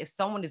is if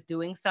someone is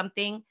doing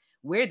something,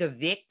 we're the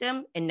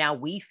victim and now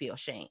we feel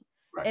shame.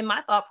 Right. And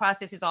my thought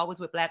process is always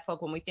with Black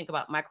folk when we think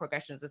about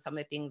microaggressions and some of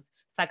the things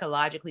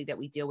psychologically that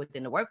we deal with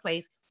in the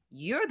workplace,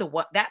 you're the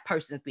one that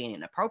person is being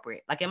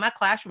inappropriate. Like in my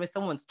classroom, if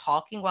someone's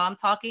talking while I'm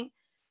talking,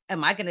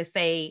 am I going to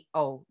say,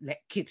 oh,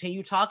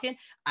 continue talking?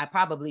 I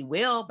probably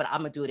will, but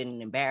I'm going to do it in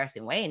an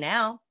embarrassing way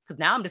now because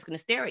now I'm just going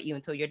to stare at you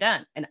until you're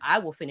done and I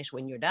will finish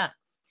when you're done.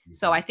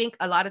 So I Mhm. think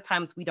a lot of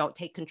times we don't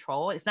take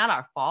control. It's not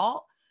our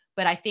fault,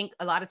 but I think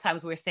a lot of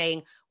times we're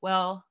saying,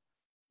 well,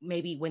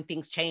 maybe when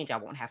things change, I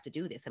won't have to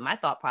do this. And my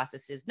thought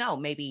process is no,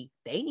 maybe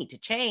they need to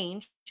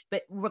change.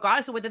 But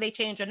regardless of whether they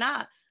change or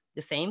not,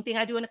 the same thing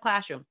I do in the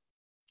classroom,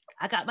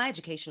 I got my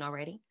education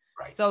already.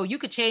 Right. So you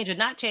could change or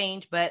not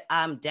change, but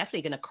I'm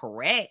definitely going to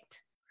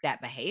correct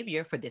that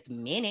behavior for this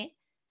minute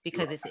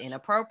because it's Right.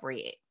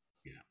 inappropriate.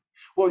 Yeah.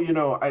 Well,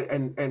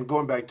 and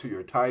going back to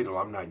your title,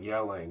 I'm not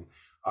yelling.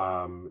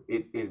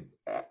 It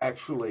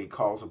actually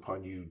calls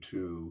upon you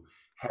to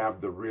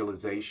have the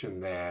realization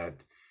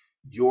that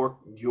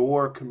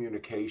your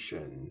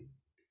communication,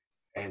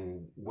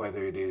 and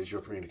whether it is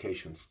your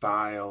communication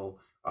style,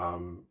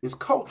 is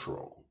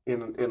cultural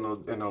in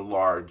a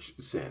large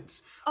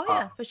sense. Oh, Uh,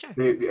 yeah, for sure.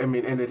 I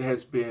mean, and it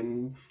has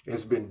been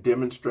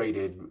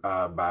demonstrated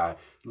by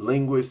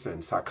linguists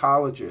and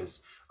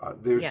psychologists. Yeah.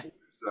 There's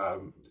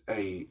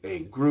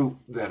a group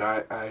that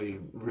I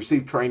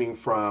received training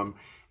from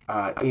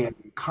in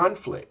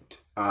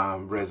conflict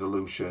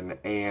resolution,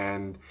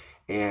 and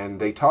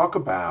they talk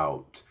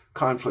about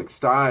conflict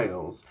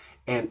styles,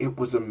 and it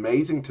was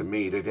amazing to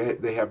me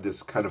that they have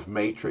this kind of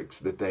matrix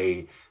that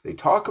they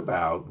talk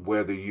about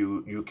whether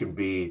you can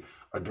be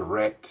a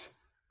direct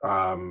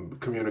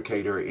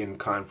communicator in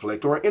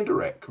conflict or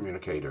indirect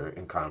communicator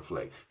in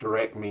conflict.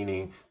 Direct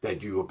meaning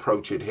that you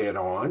approach it head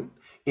on.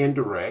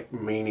 Indirect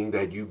meaning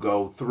that you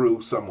go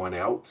through someone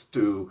else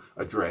to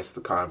address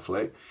the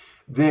conflict.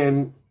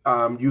 Then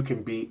you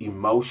can be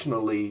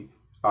emotionally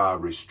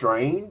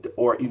restrained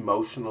or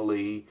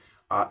emotionally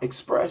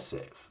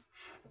expressive.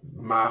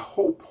 My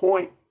whole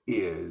point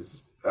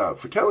is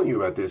for telling you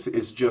about this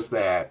is just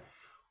that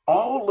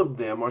all of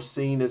them are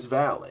seen as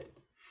valid.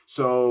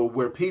 So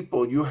where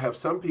you have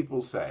some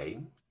people say,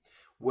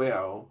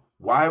 well,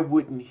 why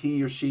wouldn't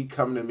he or she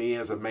come to me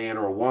as a man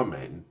or a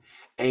woman?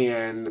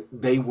 And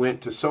they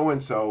went to so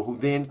and so who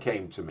then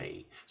came to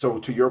me. So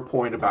to your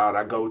point about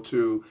I go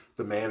to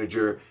the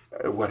manager,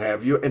 what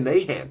have you, and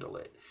they handle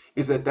it,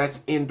 is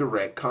that's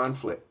indirect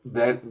conflict.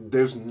 That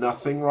there's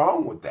nothing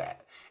wrong with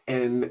that.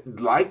 And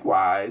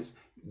likewise,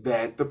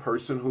 that the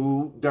person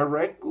who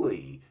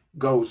directly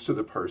goes to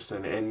the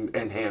person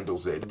and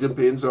handles it. It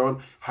depends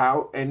on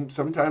how, and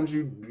sometimes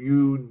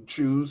you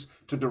choose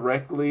to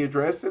directly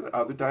address it,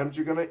 other times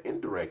you're going to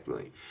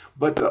indirectly.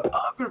 But the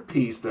other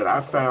piece that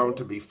I found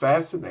to be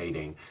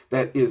fascinating,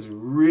 that is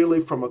really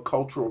from a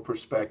cultural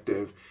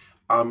perspective,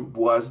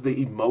 was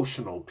the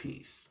emotional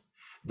piece.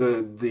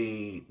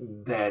 The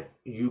that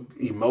you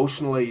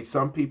emotionally,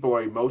 some people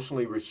are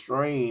emotionally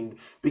restrained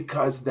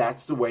because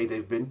that's the way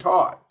they've been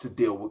taught to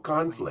deal with Right.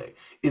 conflict,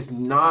 is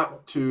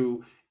not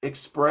to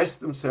express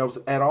themselves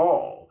at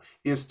all,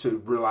 is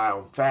to rely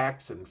on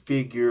facts and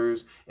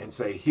figures and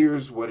say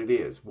here's what it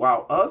is,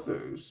 while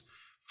others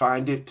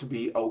find it to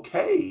be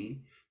okay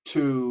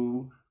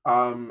to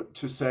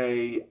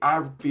say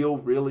I feel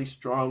really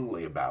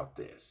strongly about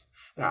this.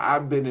 Now,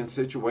 I've been in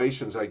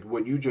situations like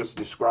what you just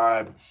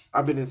described.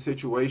 I've been in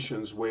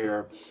situations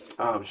where,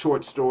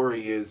 short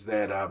story is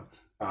that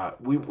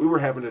we were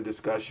having a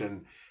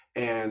discussion,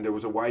 and there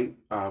was a white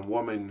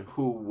woman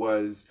who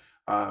was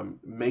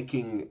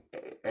making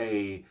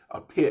a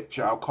pitch,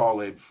 I'll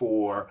call it,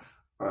 for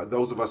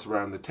those of us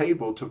around the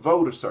table to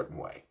vote a certain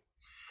way.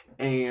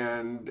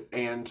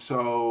 And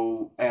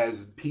so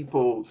as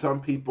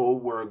some people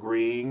were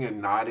agreeing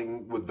and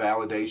nodding with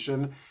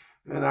validation,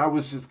 and I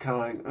was just kind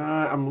of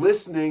like, I'm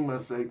listening. I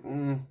was like,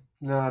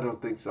 no, I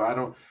don't think so.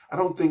 I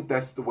don't think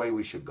that's the way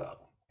we should go.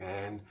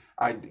 And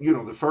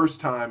the first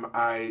time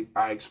I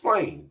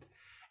explained,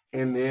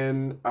 and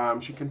then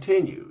she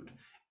continued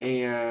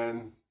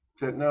and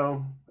said,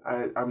 no,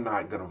 I'm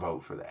not going to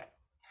vote for that.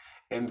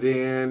 And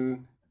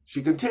then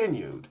she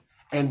continued.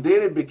 And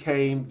then it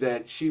became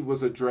that she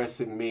was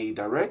addressing me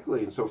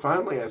directly. And so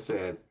finally I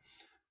said,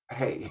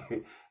 hey,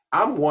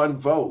 I'm one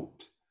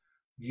vote.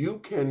 You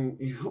can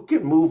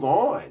move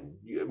on.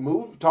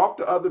 Talk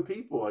to other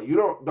people.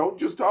 You don't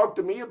just talk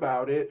to me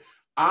about it.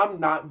 I'm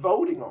not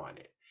voting on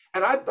it.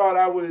 And I thought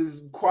I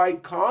was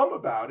quite calm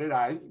about it.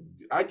 I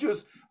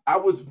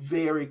was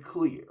very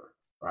clear,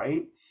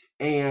 right?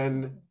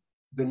 And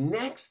The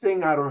next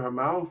thing out of her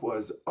mouth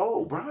was,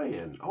 "Oh,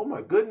 Brian, oh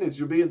my goodness,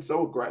 you're being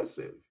so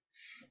aggressive."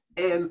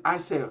 And I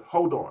said,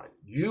 "Hold on,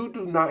 you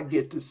do not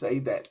get to say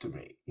that to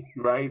me,"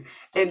 right?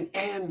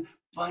 And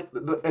but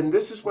and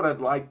this is what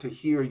I'd like to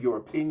hear your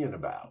opinion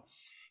about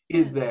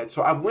is Yeah. that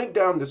so I went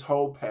down this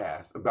whole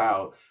path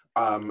about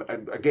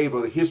I gave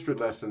a history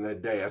lesson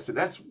that day. I said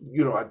that's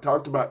I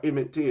talked about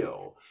Emmett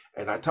Till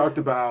and I talked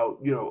about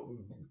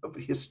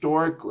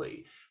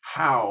historically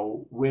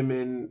how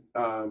women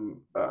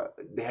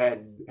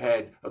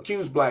had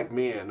accused black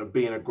men of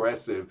being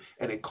aggressive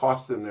and it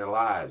cost them their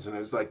lives, and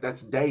it's like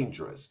that's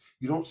dangerous.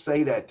 You don't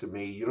say that to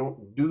me. You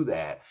don't do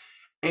that.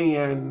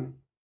 And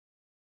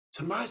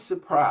to my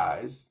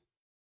surprise,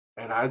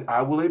 and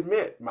I will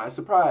admit my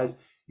surprise,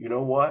 you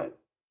know what?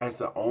 As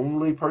the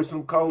only person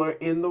of color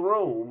in the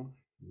room,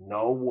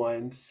 no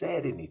one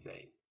said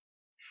anything.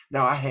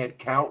 Now, I had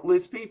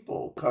countless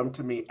people come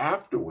to me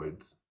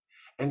afterwards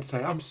and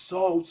say, "I'm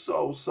so,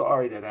 so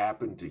sorry that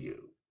happened to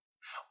you."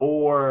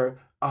 Or,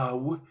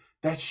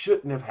 "That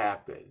shouldn't have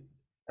happened."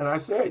 And I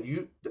said,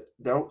 "You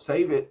don't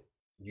save it.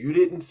 You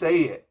didn't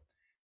say it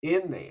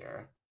in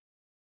there.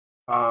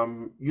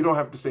 You don't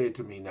have to say it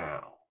to me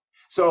now."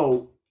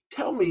 So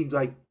tell me,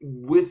 like,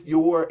 with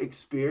your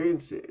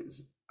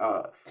experiences,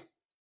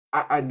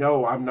 I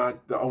know I'm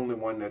not the only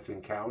one that's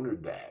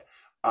encountered that,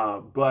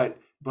 but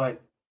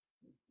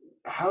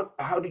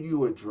how do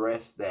you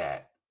address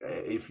that,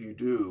 if you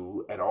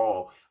do at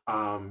all,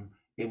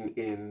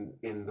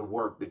 in the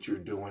work that you're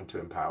doing to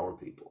empower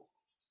people?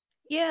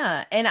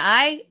 Yeah, and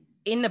I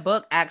in the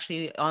book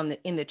actually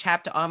in the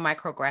chapter on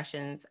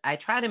microaggressions, I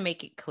try to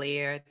make it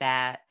clear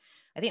that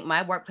I think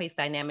my workplace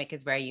dynamic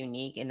is very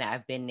unique in that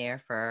I've been there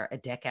for a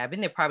decade. I've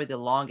been there probably the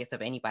longest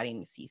of anybody in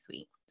the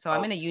C-suite. So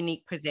I'm Oh, in a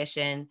unique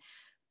position,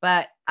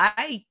 but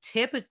I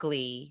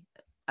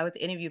was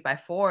interviewed by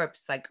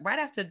Forbes like right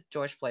after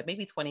George Floyd,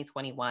 maybe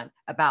 2021,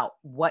 about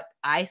what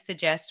I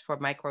suggest for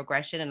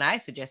microaggression and I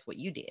suggest what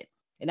you did.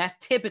 And that's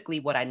typically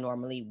what I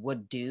normally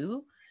would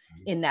do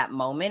in that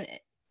moment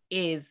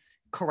is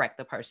correct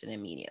the person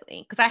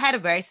immediately. Because I had a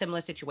very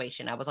similar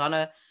situation. I was on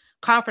a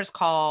conference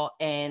call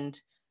and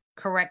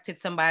corrected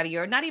somebody,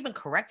 or not even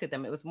corrected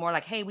them. It was more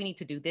like, hey, we need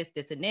to do this,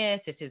 this, and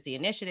this. This is the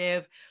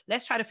initiative.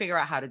 Let's try to figure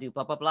out how to do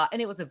blah, blah, blah.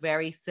 And it was a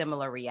very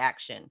similar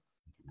reaction.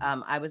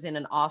 I was in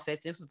an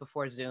office. This was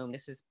before Zoom.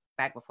 This was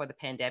back before the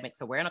pandemic.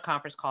 So we're in a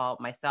conference call,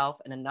 myself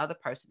and another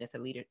person that's a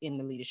leader in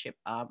the leadership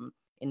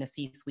in the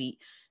C-suite,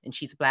 and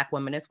she's a Black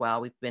woman as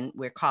well.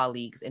 We're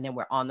colleagues, and then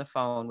we're on the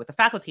phone with a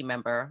faculty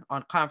member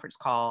on conference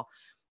call.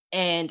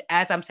 And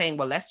as I'm saying,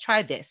 well, let's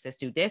try this. Let's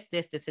do this,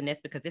 this, this, and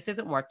this because this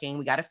isn't working.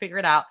 We got to figure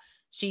it out.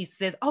 She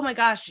says, "Oh my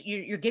gosh,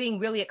 you're getting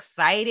really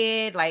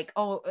excited." Like,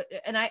 oh,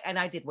 and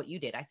I did what you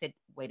did. I said,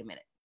 "Wait a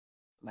minute.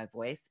 My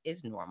voice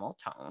is normal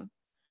tone.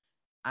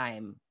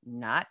 I'm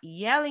not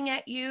yelling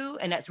at you."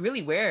 And that's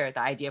really where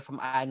the idea from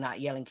I'm not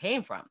yelling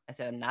came from. I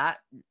said, "I'm not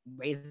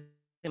raising my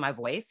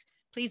voice.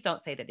 Please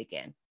don't say that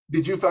again."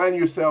 did you find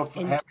yourself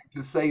And having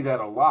to say that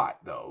a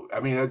lot though? I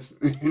mean, it's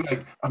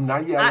like I'm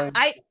not I, yelling.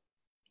 I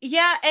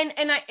yeah,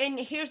 and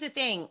here's the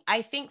thing.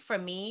 I think for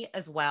me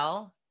as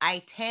well,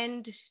 I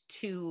tend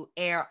to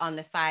err on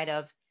the side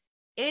of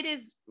it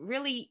is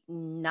really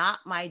not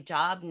my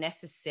job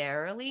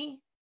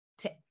necessarily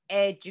to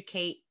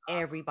educate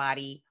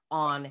everybody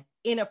on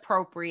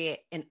inappropriate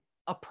and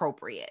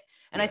appropriate.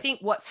 And I Yeah, think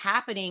what's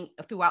happening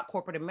throughout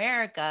corporate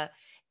America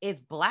is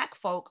Black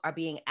folk are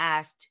being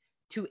asked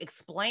to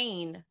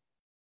explain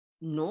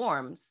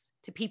norms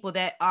to people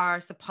that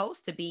are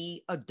supposed to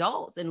be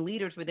adults and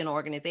leaders within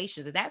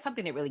organizations. And that's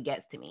something that really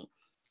gets to me.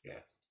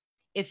 yes,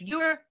 If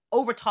you're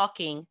over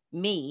talking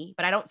me,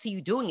 but I don't see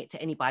you doing it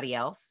to anybody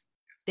else,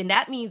 then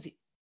that means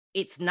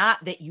it's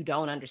not that you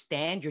don't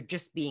understand, you're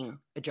just being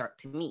a jerk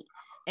to me.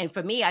 And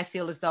for me, I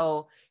feel as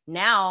though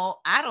now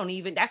I don't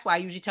even, that's why I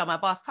usually tell my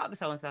boss, talk to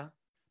so and so.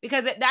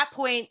 Because at that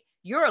point,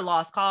 you're a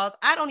lost cause.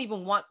 I don't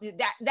even want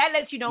that. That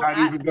lets you know not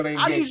even gonna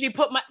I'll engage. usually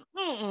put my,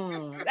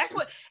 that's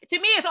what, to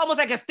me, it's almost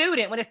like a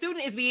student. When a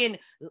student is being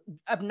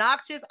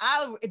obnoxious,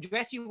 I'll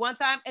address you one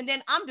time and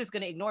then I'm just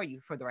going to ignore you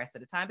for the rest of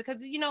the time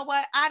because you know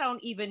what? I'm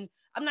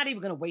not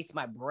even going to waste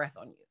my breath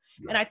on you.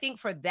 And I Right. think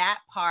for that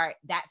part,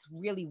 that's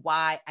really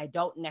why I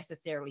don't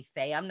necessarily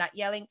say I'm not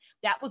yelling.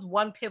 That was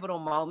one pivotal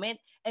moment.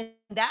 And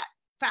that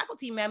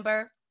faculty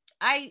member,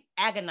 I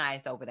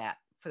agonized over that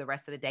for the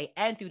rest of the day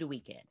and through the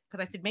weekend because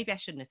I said, maybe I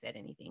shouldn't have said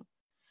anything.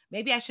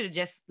 Maybe I should have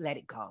just let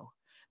it go.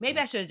 Maybe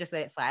I should have just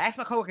let it slide. I asked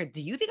my coworker,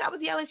 "Do you think I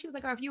was yelling?" She was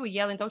like, "Oh, if you were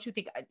yelling, don't you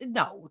think?"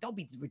 No, don't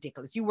be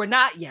ridiculous. You were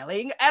not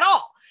yelling at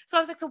all. So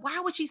I was like, "So why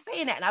was she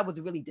saying that?" And I was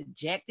really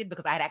dejected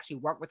because I had actually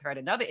worked with her at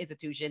another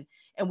institution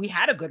and we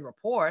had a good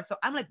rapport. So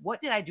I'm like,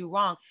 "What did I do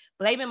wrong?"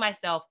 Blaming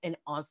myself. And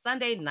on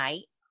Sunday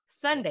night,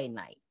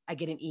 I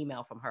get an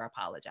email from her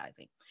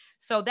apologizing.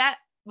 So that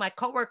my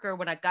coworker,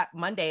 when I got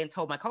Monday and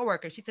told my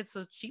coworker, she said,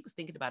 so she was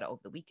thinking about it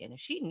over the weekend and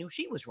she knew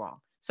she was wrong.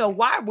 So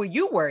why were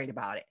you worried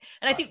about it?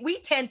 And I Right. think we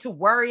tend to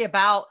worry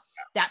about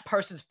that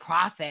person's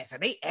process. Are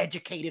they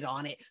educated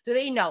on it? Do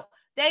they know?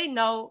 They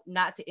know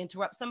not to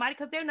interrupt somebody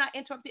because they're not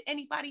interrupting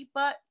anybody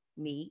but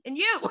me and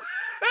you.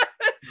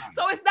 Right.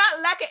 So it's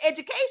not lack of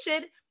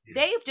education. Yeah.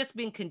 They've just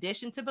been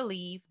conditioned to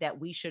believe that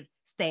we should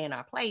stay in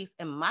our place.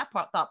 And my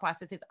thought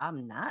process is,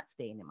 I'm not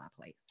staying in my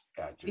place.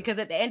 Gotcha. Because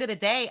at the end of the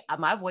day,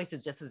 my voice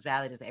is just as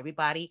valid as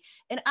everybody.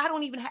 And I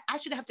don't even, I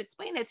shouldn't have to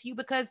explain that to you,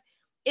 because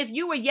if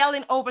you were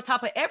yelling over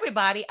top of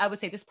everybody, I would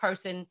say this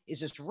person is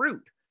just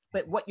rude.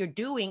 But what you're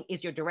doing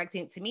is you're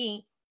directing it to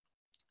me.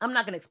 I'm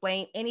not going to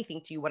explain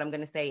anything to you. What I'm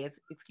going to say is,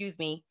 excuse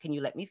me, can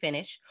you let me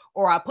finish?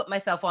 Or I'll put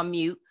myself on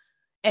mute.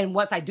 And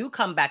once I do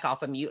come back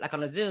off of mute, like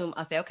on a Zoom,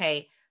 I'll say,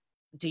 okay,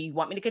 do you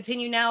want me to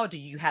continue now? Or do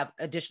you have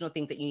additional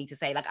things that you need to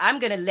say? Like, I'm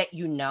going to let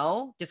you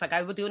know, just like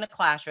I would do in a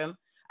classroom.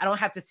 I don't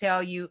have to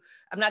tell you,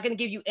 I'm not going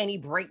to give you any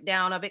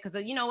breakdown of it,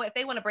 because you know what, if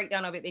they want a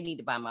breakdown of it, they need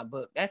to buy my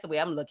book. That's the way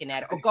I'm looking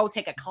at it. Or go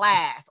take a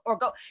class, or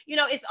go,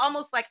 it's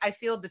almost like I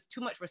feel there's too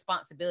much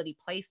responsibility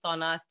placed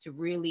on us to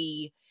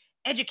really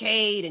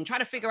educate and try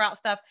to figure out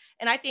stuff.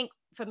 And I think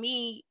for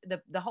me,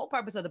 the whole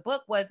purpose of the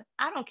book was,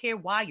 I don't care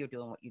why you're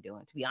doing what you're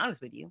doing, to be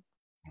honest with you.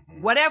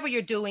 Mhm. Whatever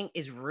you're doing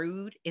is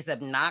rude, is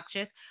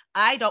obnoxious.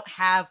 I don't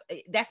have,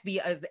 that's be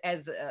as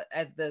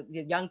the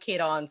young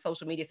kid on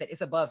social media said,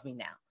 it's above me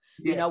now.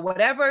 Yes.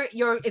 Whatever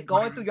is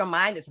going through Right. your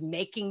mind is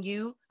making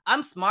you,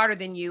 I'm smarter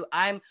than you,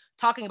 I'm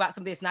talking about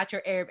something that's not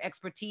your area of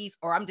expertise,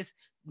 or I'm just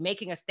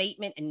making a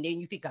statement and then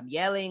you think I'm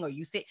yelling, or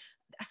you think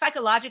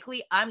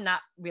psychologically, I'm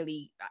not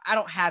really, I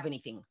don't have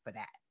anything for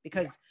that,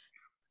 because Yeah.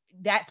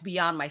 that's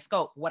beyond my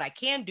scope. What I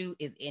can do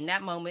is in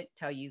that moment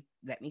tell you,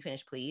 let me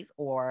finish, please.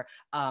 Or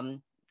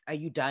are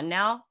you done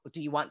now?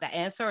 Do you want the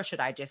answer, or should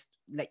I just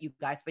let you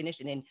guys finish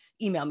and then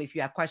email me if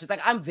you have questions?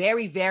 Like, I'm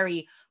very,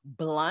 very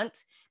blunt,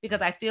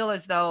 because I feel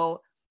as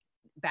though,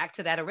 back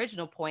to that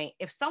original point,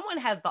 if someone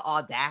has the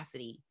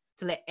audacity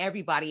to let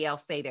everybody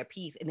else say their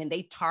piece and then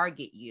they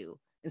target you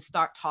and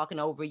start talking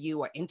over you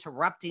or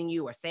interrupting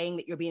you or saying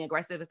that you're being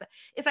aggressive and stuff,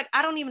 it's like,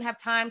 I don't even have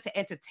time to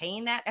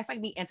entertain that. That's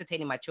like me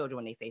entertaining my children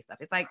when they say stuff.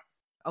 It's like,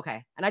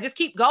 okay. And I just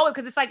keep going,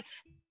 because it's like,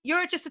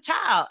 you're just a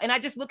child. And I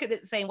just look at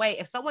it the same way.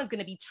 If someone's going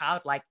to be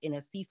childlike in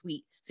a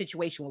C-suite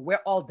situation where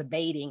we're all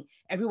debating,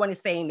 everyone is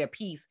saying their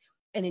piece,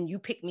 and then you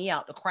pick me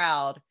out the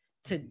crowd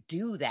to Mhm.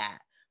 do that,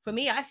 for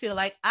me, I feel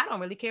like I don't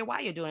really care why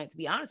you're doing it, to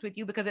be honest with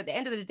you, because at the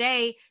end of the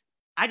day,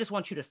 I just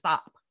want you to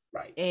stop.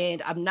 Right.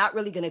 And I'm not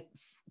really going to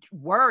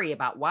worry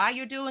about why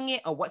you're doing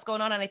it or what's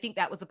going on. And I think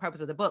that was the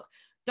purpose of the book.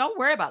 Don't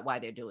worry about why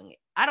they're doing it.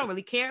 I don't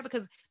really care,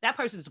 because that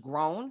person's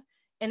grown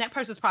and that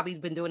person's probably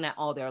been doing that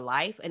all their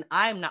life. And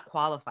I'm not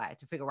qualified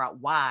to figure out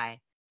why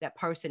that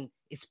person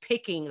is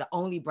picking the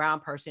only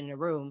brown person in the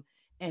room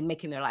and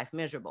making their life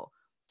miserable.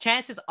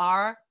 Chances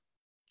are,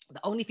 the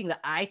only thing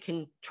that I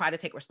can try to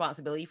take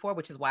responsibility for,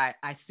 which is why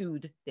I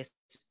sued this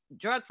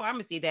drug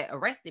pharmacy that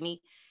arrested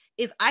me,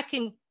 is I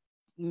can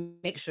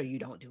make sure you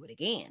don't do it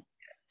again.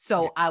 Yeah.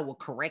 So I will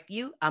correct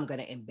you. I'm going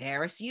to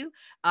embarrass you.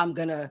 I'm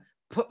going to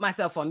put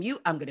myself on mute.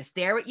 I'm going to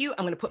stare at you.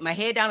 I'm going to put my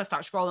head down and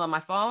start scrolling on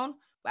my phone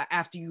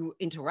after you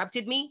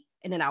interrupted me.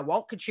 And then I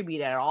won't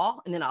contribute at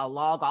all. And then I'll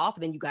log off.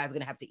 And then you guys are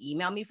going to have to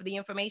email me for the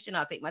information.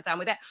 I'll take my time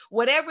with that.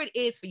 Whatever it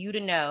is for you to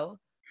know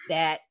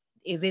that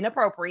is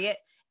inappropriate.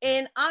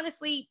 And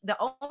honestly, the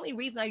only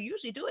reason I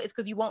usually do it is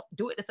because you won't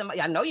do it to somebody.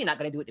 I know you're not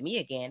going to do it to me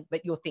again,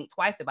 but you'll think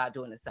twice about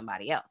doing it to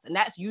somebody else. And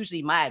that's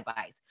usually my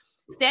advice.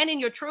 Stand in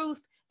your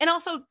truth. And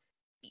also,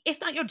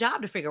 it's not your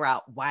job to figure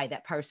out why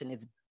that person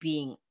is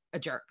being a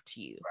jerk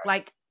to you. Right.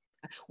 Like,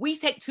 we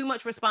take too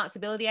much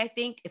responsibility, I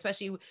think,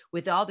 especially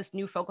with all this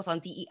new focus on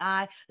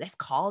DEI. Let's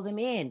call them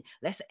in,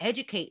 let's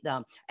educate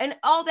them. And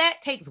all that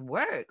takes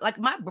work. Like,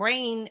 my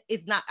brain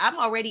is not, I'm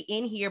already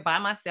in here by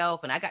myself,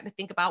 and I got to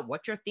think about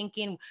what you're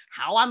thinking,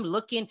 how I'm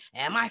looking.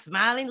 Am I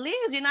smiling? Liz,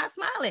 you're not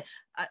smiling.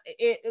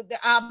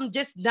 I'm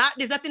just not,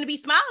 there's nothing to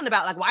be smiling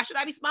about. Like, why should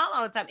I be smiling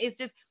all the time? It's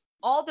just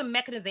all the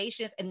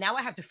mechanizations. And now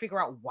I have to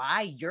figure out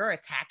why you're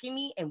attacking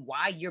me and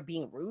why you're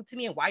being rude to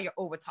me and why you're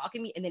over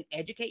talking me, and then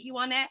educate you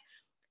on that.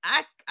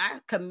 I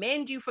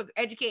commend you for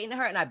educating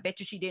her, and I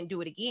bet you she didn't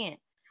do it again.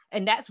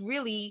 And that's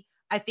really,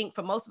 I think,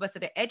 for most of us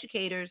that are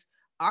educators,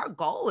 our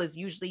goal is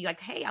usually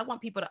like, hey, I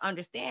want people to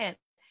understand.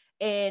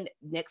 And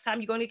next time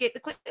you're going to get the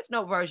Cliff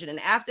Note version. And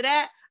after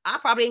that, I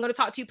probably ain't going to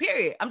talk to you,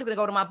 period. I'm just going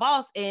to go to my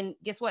boss. And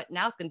guess what?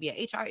 Now it's going to be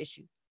an HR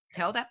issue.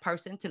 Tell that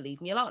person to leave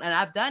me alone. And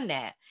I've done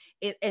that.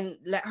 And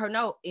let her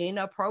know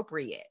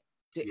inappropriate.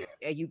 Yeah.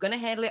 Are you going to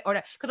handle it or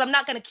not? Because I'm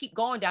not going to keep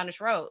going down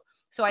this road.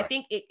 So I Right.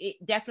 think it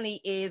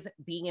definitely is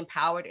being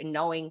empowered and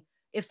knowing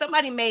if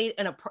somebody made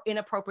an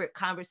inappropriate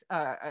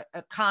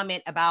a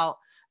comment about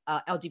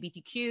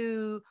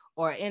LGBTQ,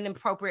 or an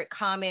inappropriate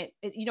comment,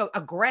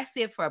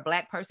 aggressive for a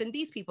Black person.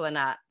 These people are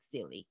not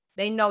silly.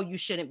 They know you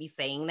shouldn't be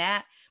saying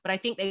that. But I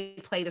think they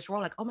play this role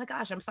like, oh my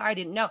gosh, I'm sorry, I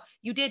didn't know.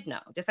 You did know.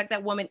 Just like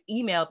that woman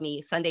emailed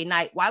me Sunday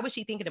night. Why was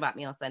she thinking about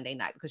me on Sunday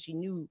night? Because she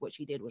knew what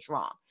she did was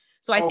wrong.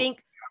 So I Oh,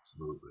 think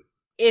absolutely.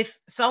 if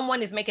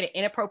someone is making an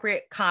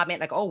inappropriate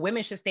comment, like, oh,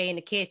 women should stay in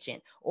the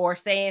kitchen, or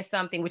saying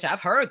something, which I've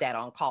heard that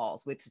on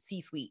calls with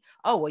C-suite,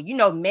 oh,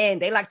 well, men,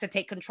 they like to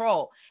take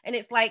control. And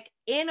it's like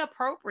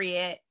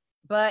inappropriate.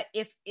 But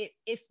if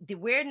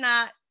we're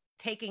not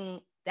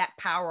taking that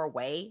power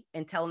away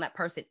and telling that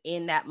person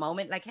in that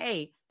moment, like,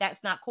 hey,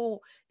 that's not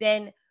cool,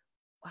 then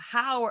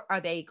how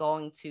are they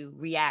going to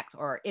react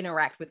or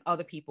interact with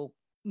other people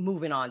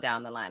moving on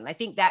down the line? And I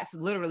think that's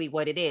literally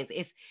what it is.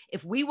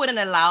 If we wouldn't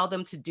allow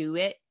them to do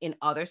it in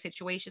other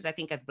situations, I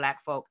think as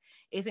Black folk,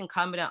 it's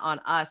incumbent on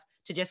us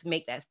to just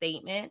make that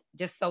statement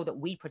just so that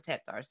we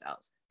protect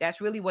ourselves.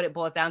 That's really what it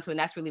boils down to, and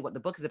that's really what the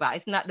book is about.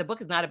 It's not the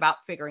book is not about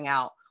figuring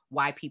out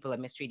why people are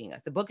mistreating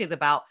us. The book is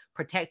about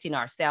protecting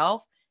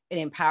ourselves and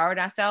empowering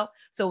ourselves.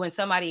 So when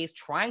somebody is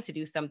trying to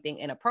do something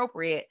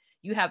inappropriate,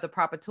 you have the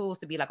proper tools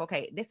to be like,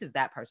 okay, this is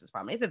that person's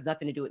problem. This has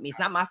nothing to do with me. It's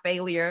not my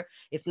failure.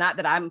 It's not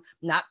that I'm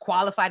not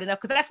qualified enough.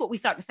 Because that's what we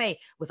start to say.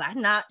 Was I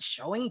not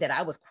showing that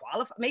I was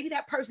qualified? Maybe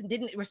that person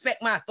didn't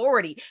respect my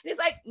authority. And it's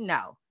like,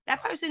 no,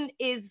 that person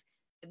is,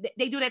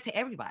 they do that to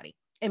everybody.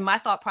 And my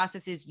thought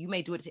process is you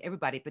may do it to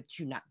everybody, but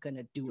you're not going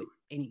to do it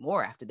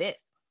anymore after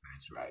this.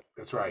 That's right.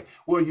 That's right.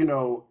 Well,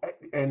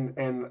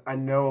 and I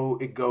know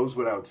it goes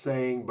without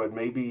saying, but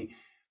maybe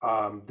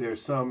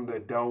there's some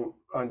that don't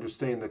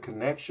understand the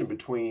connection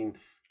between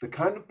the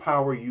kind of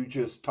power you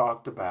just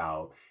talked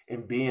about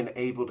and being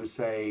able to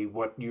say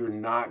what you're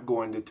not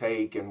going to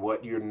take and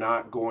what you're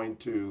not going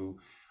to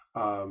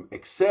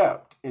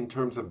accept in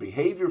terms of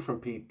behavior from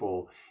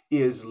people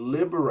is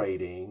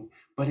liberating,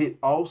 but it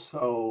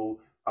also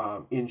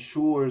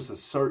ensures a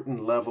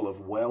certain level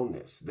of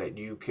wellness that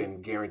you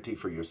can guarantee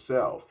for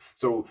yourself.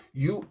 So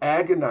you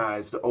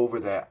agonized over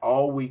that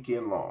all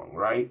weekend long,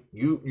 right?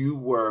 You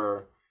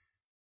were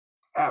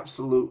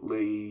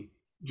absolutely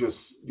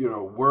just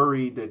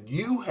worried that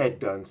you had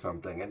done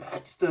something, and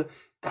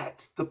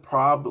that's the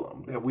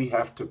problem that we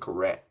have to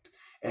correct.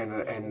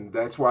 And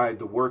that's why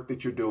the work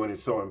that you're doing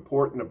is so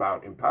important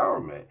about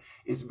empowerment,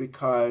 is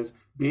because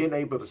being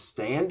able to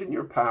stand in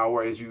your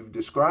power as you've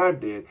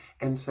described it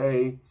and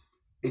say,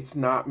 it's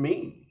not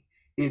me.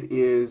 It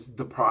is,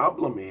 the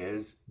problem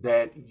is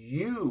that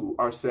you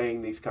are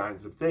saying these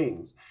kinds of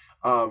things.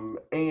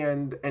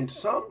 And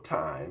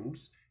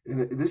sometimes,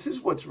 and this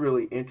is what's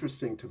really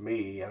interesting to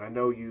me, and I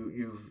know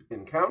you've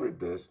encountered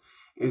this,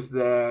 is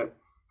that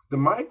the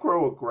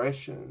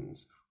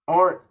microaggressions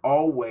aren't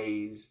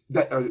always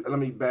that. Let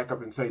me back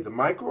up and say the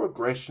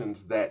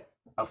microaggressions that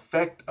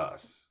affect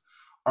us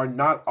are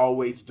not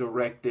always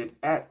directed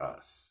at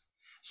us.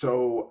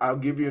 So I'll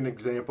give you an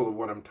example of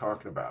what I'm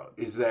talking about.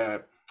 Is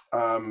that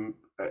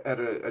at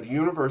a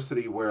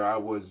university where I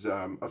was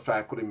a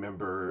faculty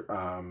member,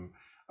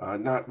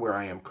 not where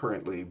I am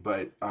currently,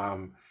 but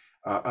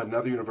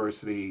another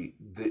university,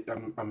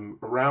 I'm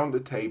around the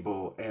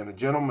table, and a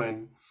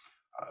gentleman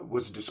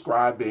was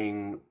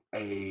describing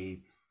a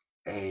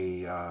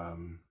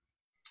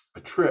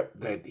a trip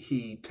that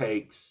he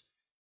takes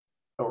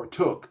or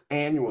took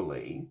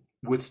annually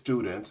with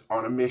students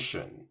on a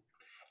mission,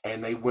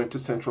 and they went to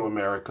Central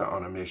America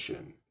on a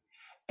mission,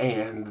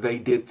 and they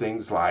did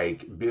things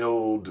like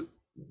build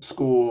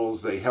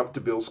schools. They helped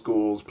to build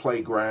schools,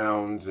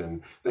 playgrounds,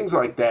 and things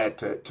like that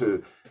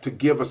to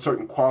give a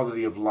certain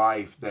quality of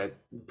life that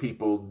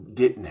people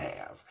didn't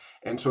have.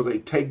 And so they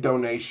take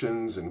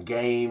donations and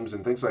games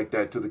and things like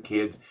that to the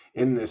kids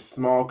in this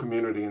small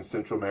community in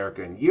Central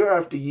America. And year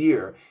after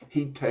year,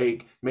 he'd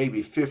take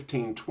maybe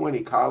 15,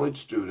 20 college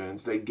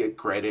students. They'd get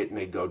credit and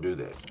they'd go do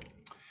this.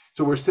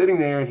 So we're sitting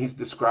there and he's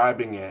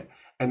describing it.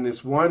 And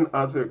this one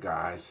other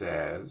guy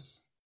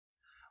says,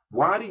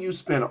 why do you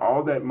spend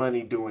all that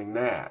money doing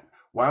that?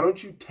 Why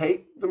don't you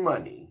take the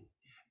money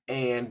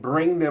and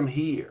bring them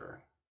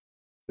here?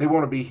 They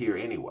want to be here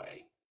anyway.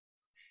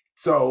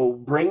 So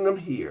bring them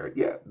here.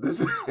 Yeah,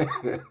 this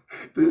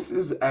this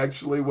is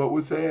actually what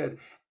was said.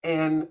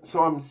 And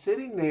so I'm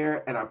sitting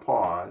there and I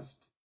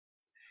paused.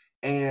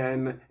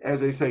 And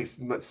as they say,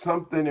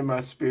 something in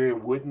my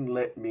spirit wouldn't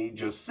let me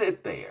just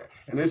sit there.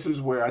 And this is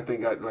where I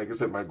think, like I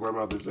said, my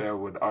grandmother said I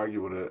would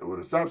argue with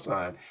a stop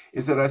sign.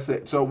 Is that I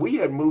said, so we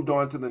had moved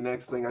on to the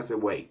next thing. I said,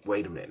 wait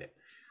a minute.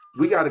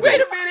 We got to go.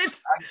 Wait a minute.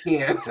 I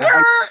can't.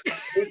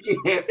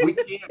 We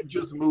can't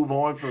just move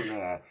on from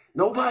that.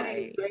 Nobody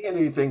is saying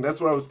anything.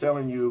 That's what I was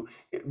telling you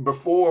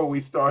before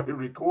we started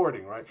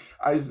recording, right?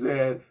 I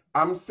said,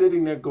 I'm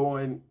sitting there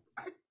going,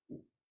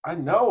 I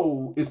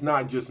know it's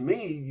not just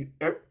me.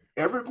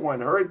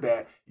 Everyone heard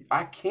that.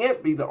 I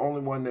can't be the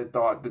only one that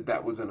thought that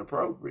that was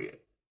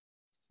inappropriate.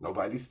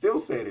 Nobody still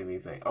said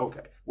anything.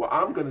 Okay. Well,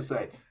 I'm going to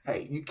say,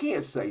 hey, you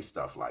can't say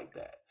stuff like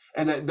that.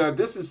 And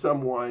this is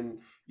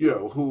someone,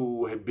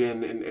 who had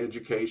been in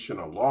education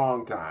a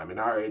long time, in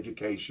higher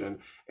education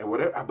and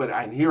whatever.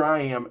 And here I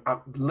am. I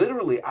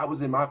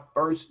was in my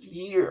first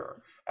year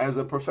as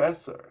a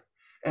professor.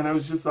 And I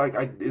was just like,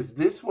 is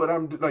this what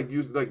I'm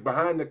like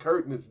behind the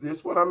curtain? Is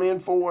this what I'm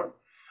in for?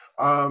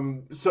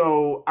 I'm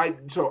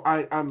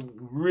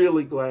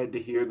really glad to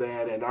hear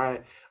that. And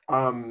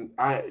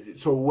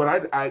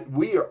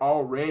we are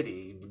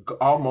already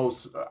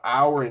almost an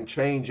hour and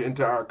change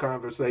into our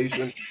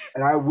conversation,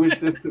 and I wish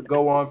this could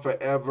go on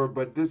forever,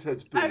 but this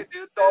has I been do too.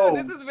 This so,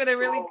 has been a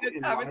really so good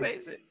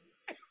conversation.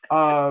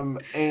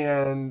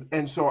 enlightening.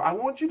 And so I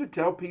want you to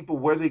tell people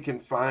where they can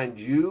find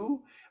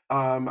you,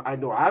 I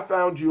know I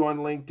found you on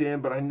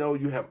LinkedIn, but I know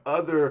you have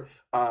other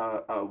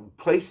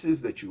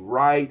places that you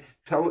write.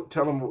 Tell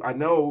them. I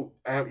know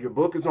your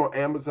book is on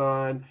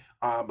Amazon,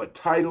 but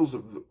titles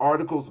of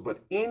articles, but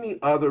any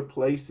other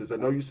places. I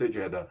know you said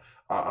you had a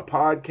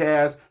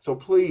podcast. So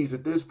please,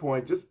 at this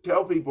point, just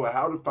tell people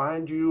how to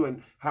find you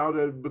and how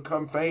to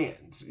become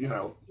fans.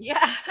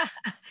 Yeah.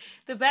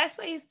 The best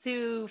place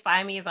to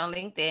find me is on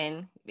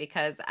LinkedIn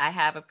because I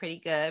have a pretty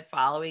good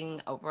following,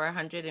 over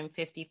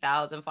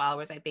 150,000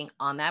 followers, I think,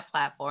 on that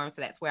platform.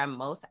 So that's where I'm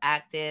most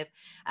active.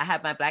 I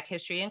have my Black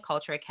History and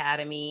Culture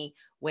Academy,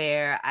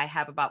 where I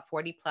have about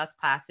 40 plus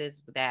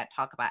classes that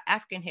talk about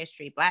African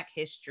history, Black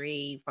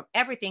history, from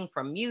everything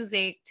from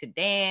music to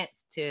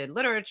dance to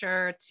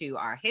literature to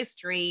our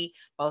history,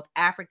 both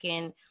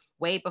African,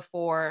 way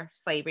before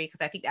slavery,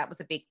 because I think that was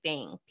a big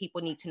thing.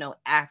 People need to know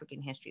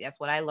African history. That's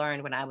what I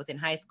learned when I was in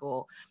high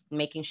school,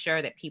 making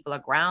sure that people are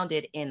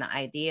grounded in the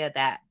idea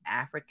that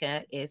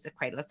Africa is the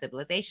cradle of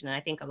civilization. And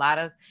I think a lot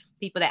of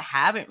people that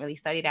haven't really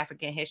studied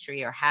African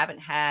history or haven't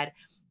had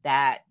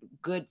that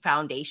good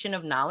foundation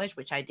of knowledge,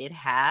 which I did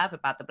have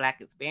about the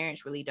Black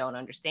experience, really don't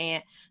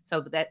understand.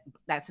 So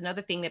that's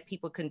another thing that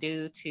people can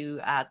do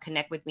to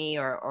connect with me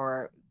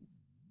or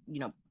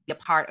be a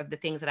part of the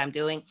things that I'm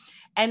doing.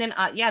 And then,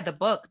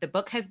 the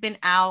book has been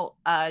out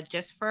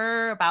just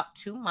for about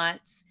 2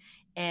 months,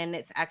 and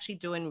it's actually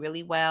doing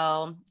really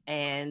well.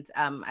 And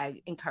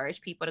I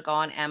encourage people to go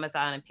on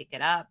Amazon and pick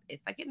it up.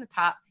 It's like in the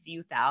top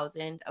few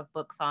thousand of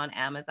books on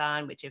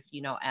Amazon, which if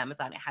you know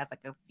Amazon, it has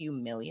like a few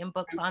million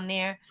books on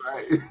there.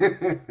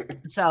 Right.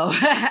 So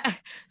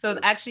it's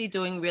actually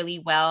doing really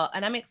well.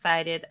 And I'm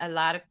excited. A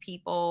lot of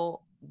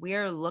people,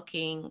 we're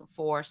looking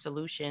for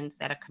solutions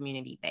that are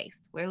community-based.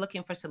 We're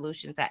looking for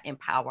solutions that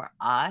empower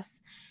us.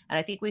 And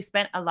I think we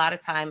spent a lot of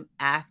time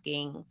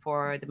asking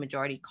for the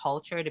majority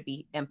culture to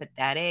be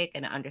empathetic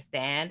and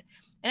understand.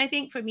 And I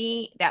think for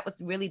me, that was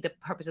really the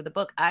purpose of the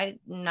book. I'm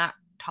not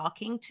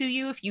talking to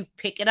you. If you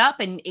pick it up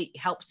and it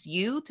helps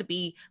you to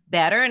be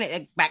better,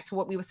 and back to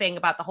what we were saying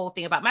about the whole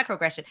thing about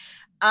microaggression,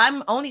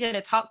 I'm only going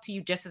to talk to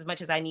you just as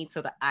much as I need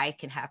so that I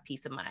can have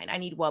peace of mind. I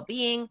need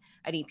well-being.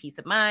 I need peace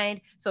of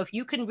mind. So if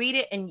you can read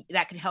it and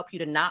that can help you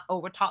to not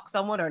overtalk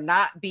someone or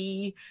not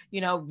be,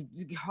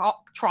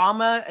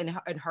 trauma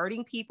and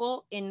hurting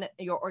people in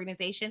your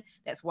organization,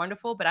 that's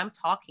wonderful. But I'm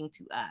talking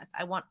to us.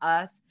 I want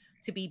us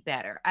to be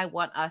better. I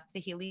want us to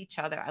heal each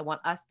other. I want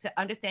us to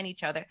understand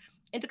each other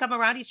and to come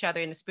around each other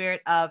in the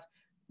spirit of,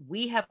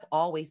 we have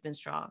always been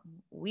strong.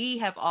 We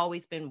have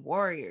always been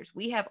warriors.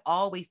 We have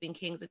always been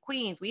kings and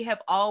queens. We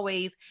have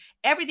always,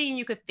 everything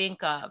you could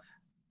think of,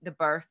 the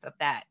birth of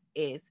that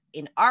is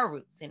in our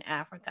roots in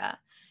Africa.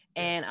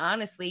 And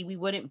honestly, we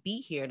wouldn't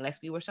be here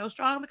unless we were so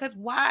strong, because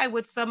why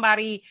would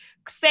somebody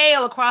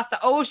sail across the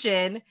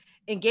ocean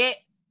and get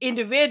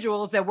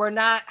individuals that were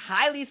not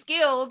highly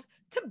skilled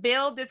to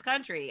build this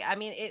country? I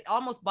mean, it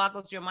almost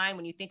boggles your mind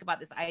when you think about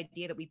this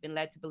idea that we've been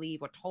led to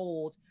believe or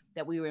told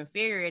that we were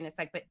inferior. And it's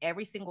like, but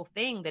every single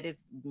thing that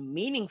is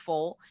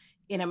meaningful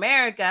in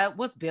America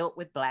was built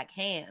with Black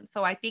hands.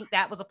 So I think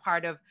that was a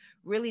part of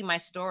really my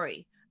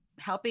story,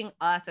 helping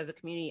us as a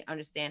community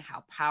understand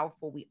how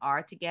powerful we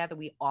are together.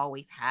 We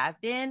always have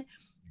been,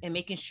 and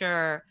making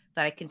sure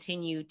that I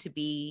continue to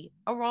be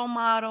a role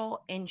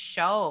model and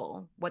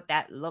show what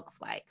that looks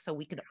like, so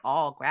we could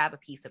all grab a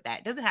piece of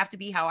that. It doesn't have to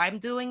be how I'm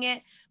doing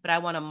it, but I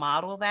want to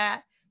model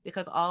that,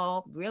 because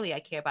all really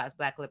I care about is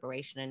Black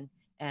liberation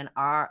and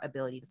our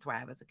ability to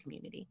thrive as a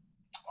community.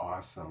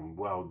 Awesome.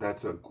 Well,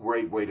 that's a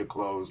great way to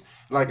close.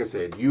 Like I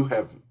said, you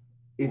have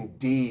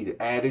indeed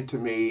added to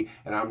me,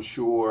 and I'm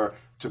sure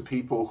to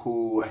people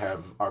who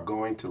are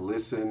going to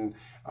listen,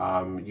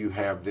 you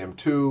have them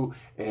too.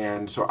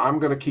 And so I'm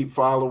going to keep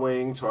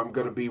following. So I'm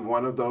going to be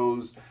one of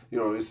those,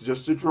 it's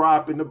just a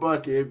drop in the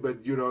bucket,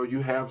 but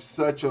you have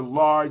such a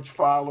large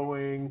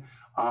following.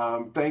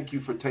 Thank you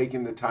for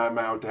taking the time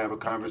out to have a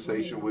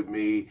conversation with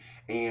me,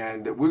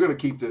 and we're going to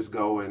keep this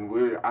going.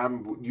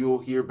 You'll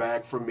hear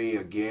back from me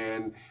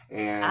again,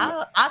 and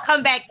I'll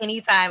come back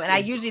anytime. And I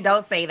usually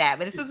don't say that,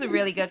 but this was a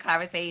really good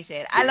conversation.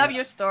 Yeah. I love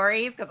your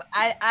stories, because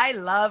I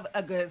love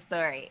a good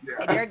story,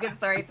 and you're a good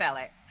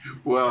storyteller.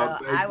 Well,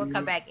 so I will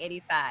come back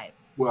anytime.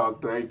 Well,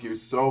 thank you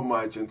so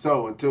much. And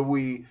so until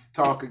we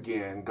talk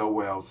again, go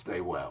well,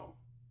 stay well.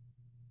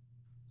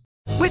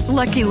 With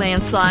Lucky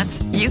Land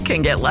Slots, you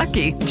can get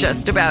lucky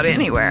just about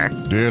anywhere.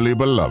 Dearly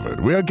beloved,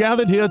 we are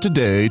gathered here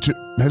today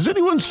to... Has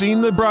anyone seen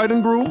the bride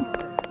and groom?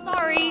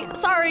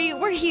 Sorry,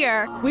 we're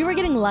here. We were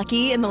getting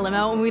lucky in the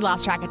limo and we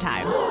lost track of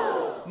time.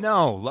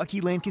 No,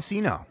 Lucky Land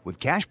Casino, with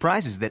cash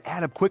prizes that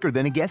add up quicker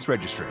than a guest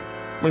registry.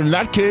 In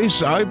that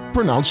case, I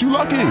pronounce you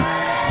lucky.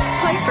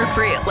 Play for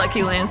free at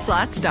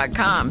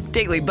LuckyLandSlots.com.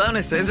 Daily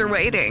bonuses are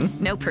waiting.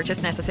 No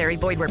purchase necessary.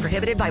 Void where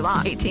prohibited by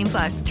law.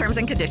 18+. Terms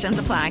and conditions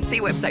apply. See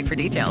website for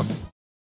details.